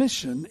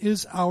commission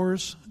is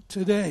ours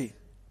today.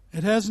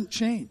 It hasn't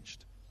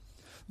changed.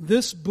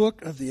 This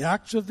book of the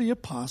Acts of the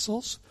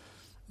Apostles,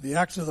 the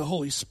Acts of the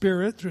Holy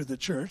Spirit through the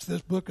church,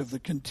 this book of the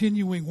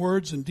continuing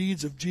words and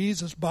deeds of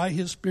Jesus by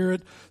his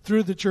Spirit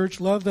through the church,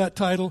 love that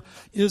title,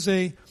 is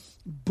a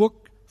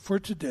book for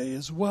today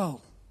as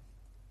well.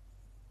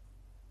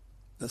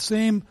 The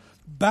same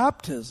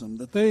baptism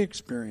that they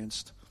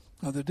experienced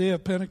on the day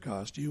of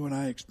Pentecost, you and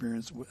I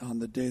experience on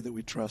the day that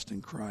we trust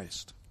in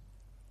Christ.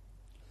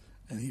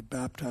 And he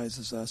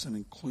baptizes us and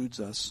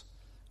includes us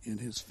in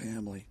his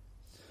family.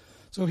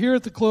 So here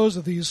at the close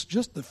of these,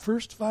 just the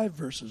first 5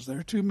 verses, there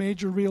are 2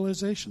 major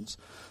realizations.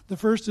 The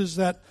first is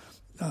that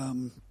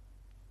the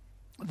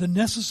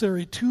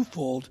necessary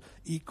twofold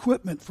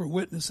equipment for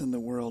witness in the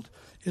world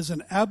is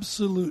an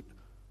absolute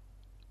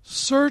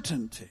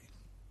certainty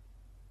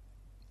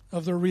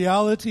of the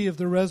reality of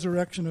the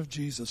resurrection of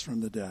Jesus from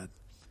the dead.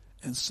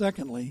 And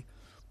secondly,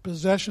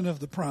 possession of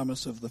the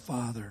promise of the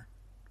Father,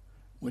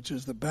 which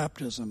is the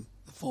baptism,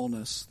 the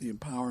fullness, the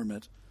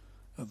empowerment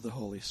of the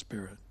Holy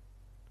Spirit.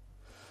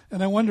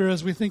 And I wonder,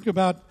 as we think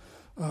about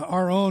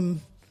our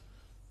own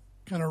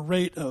kind of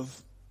rate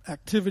of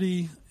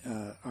activity,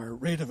 our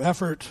rate of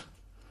effort,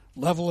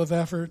 level of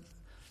effort,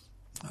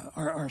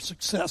 our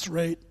success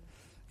rate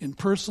in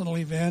personal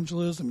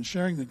evangelism and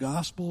sharing the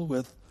gospel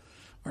with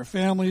our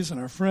families and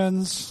our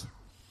friends,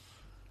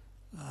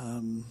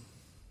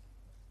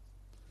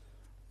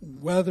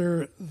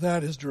 whether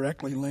that is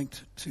directly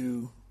linked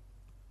to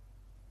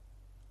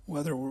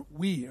whether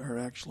we are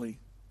actually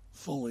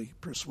fully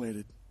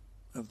persuaded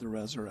of the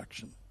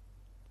resurrection,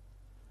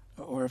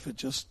 or if it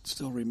just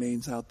still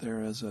remains out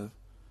there as a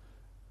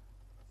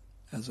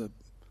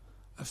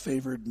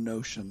favored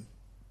notion.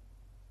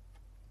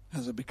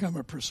 Has it become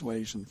a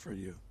persuasion for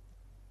you?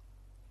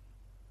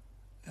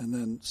 And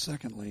then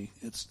secondly,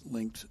 it's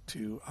linked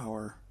to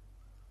our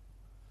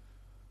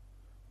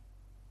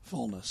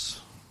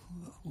fullness,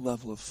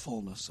 level of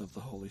fullness of the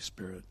Holy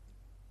Spirit,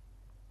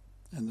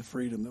 and the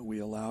freedom that we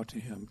allow to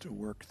him to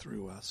work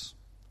through us.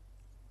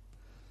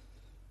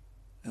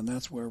 And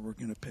that's where we're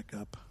going to pick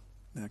up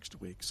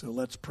next week. So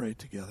let's pray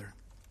together.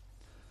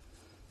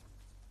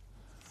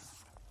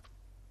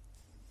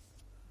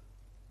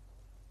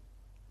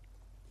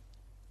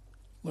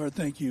 Lord,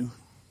 thank you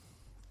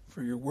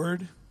for your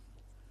word.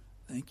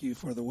 Thank you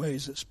for the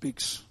ways it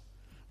speaks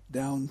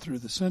down through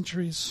the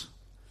centuries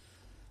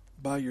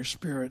by your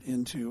Spirit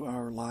into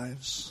our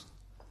lives.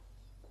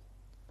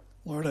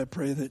 Lord, I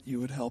pray that you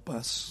would help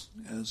us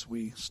as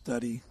we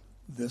study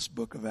this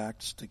book of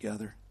Acts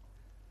together.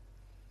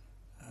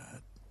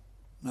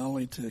 Not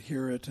only to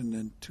hear it and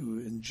then to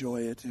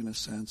enjoy it in a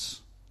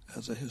sense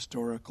as a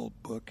historical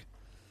book,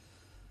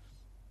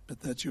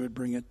 but that you would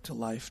bring it to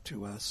life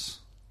to us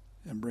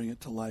and bring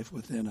it to life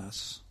within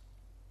us,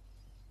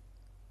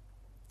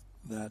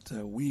 that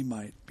we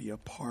might be a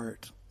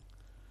part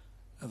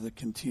of the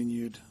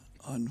continued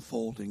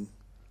unfolding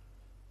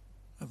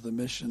of the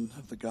mission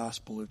of the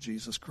gospel of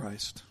Jesus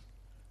Christ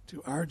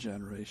to our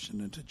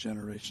generation and to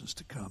generations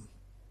to come.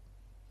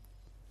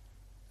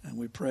 And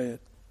we pray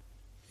it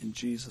in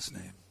Jesus'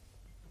 name,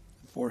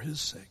 for his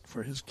sake,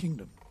 for his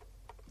kingdom.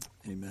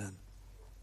 Amen.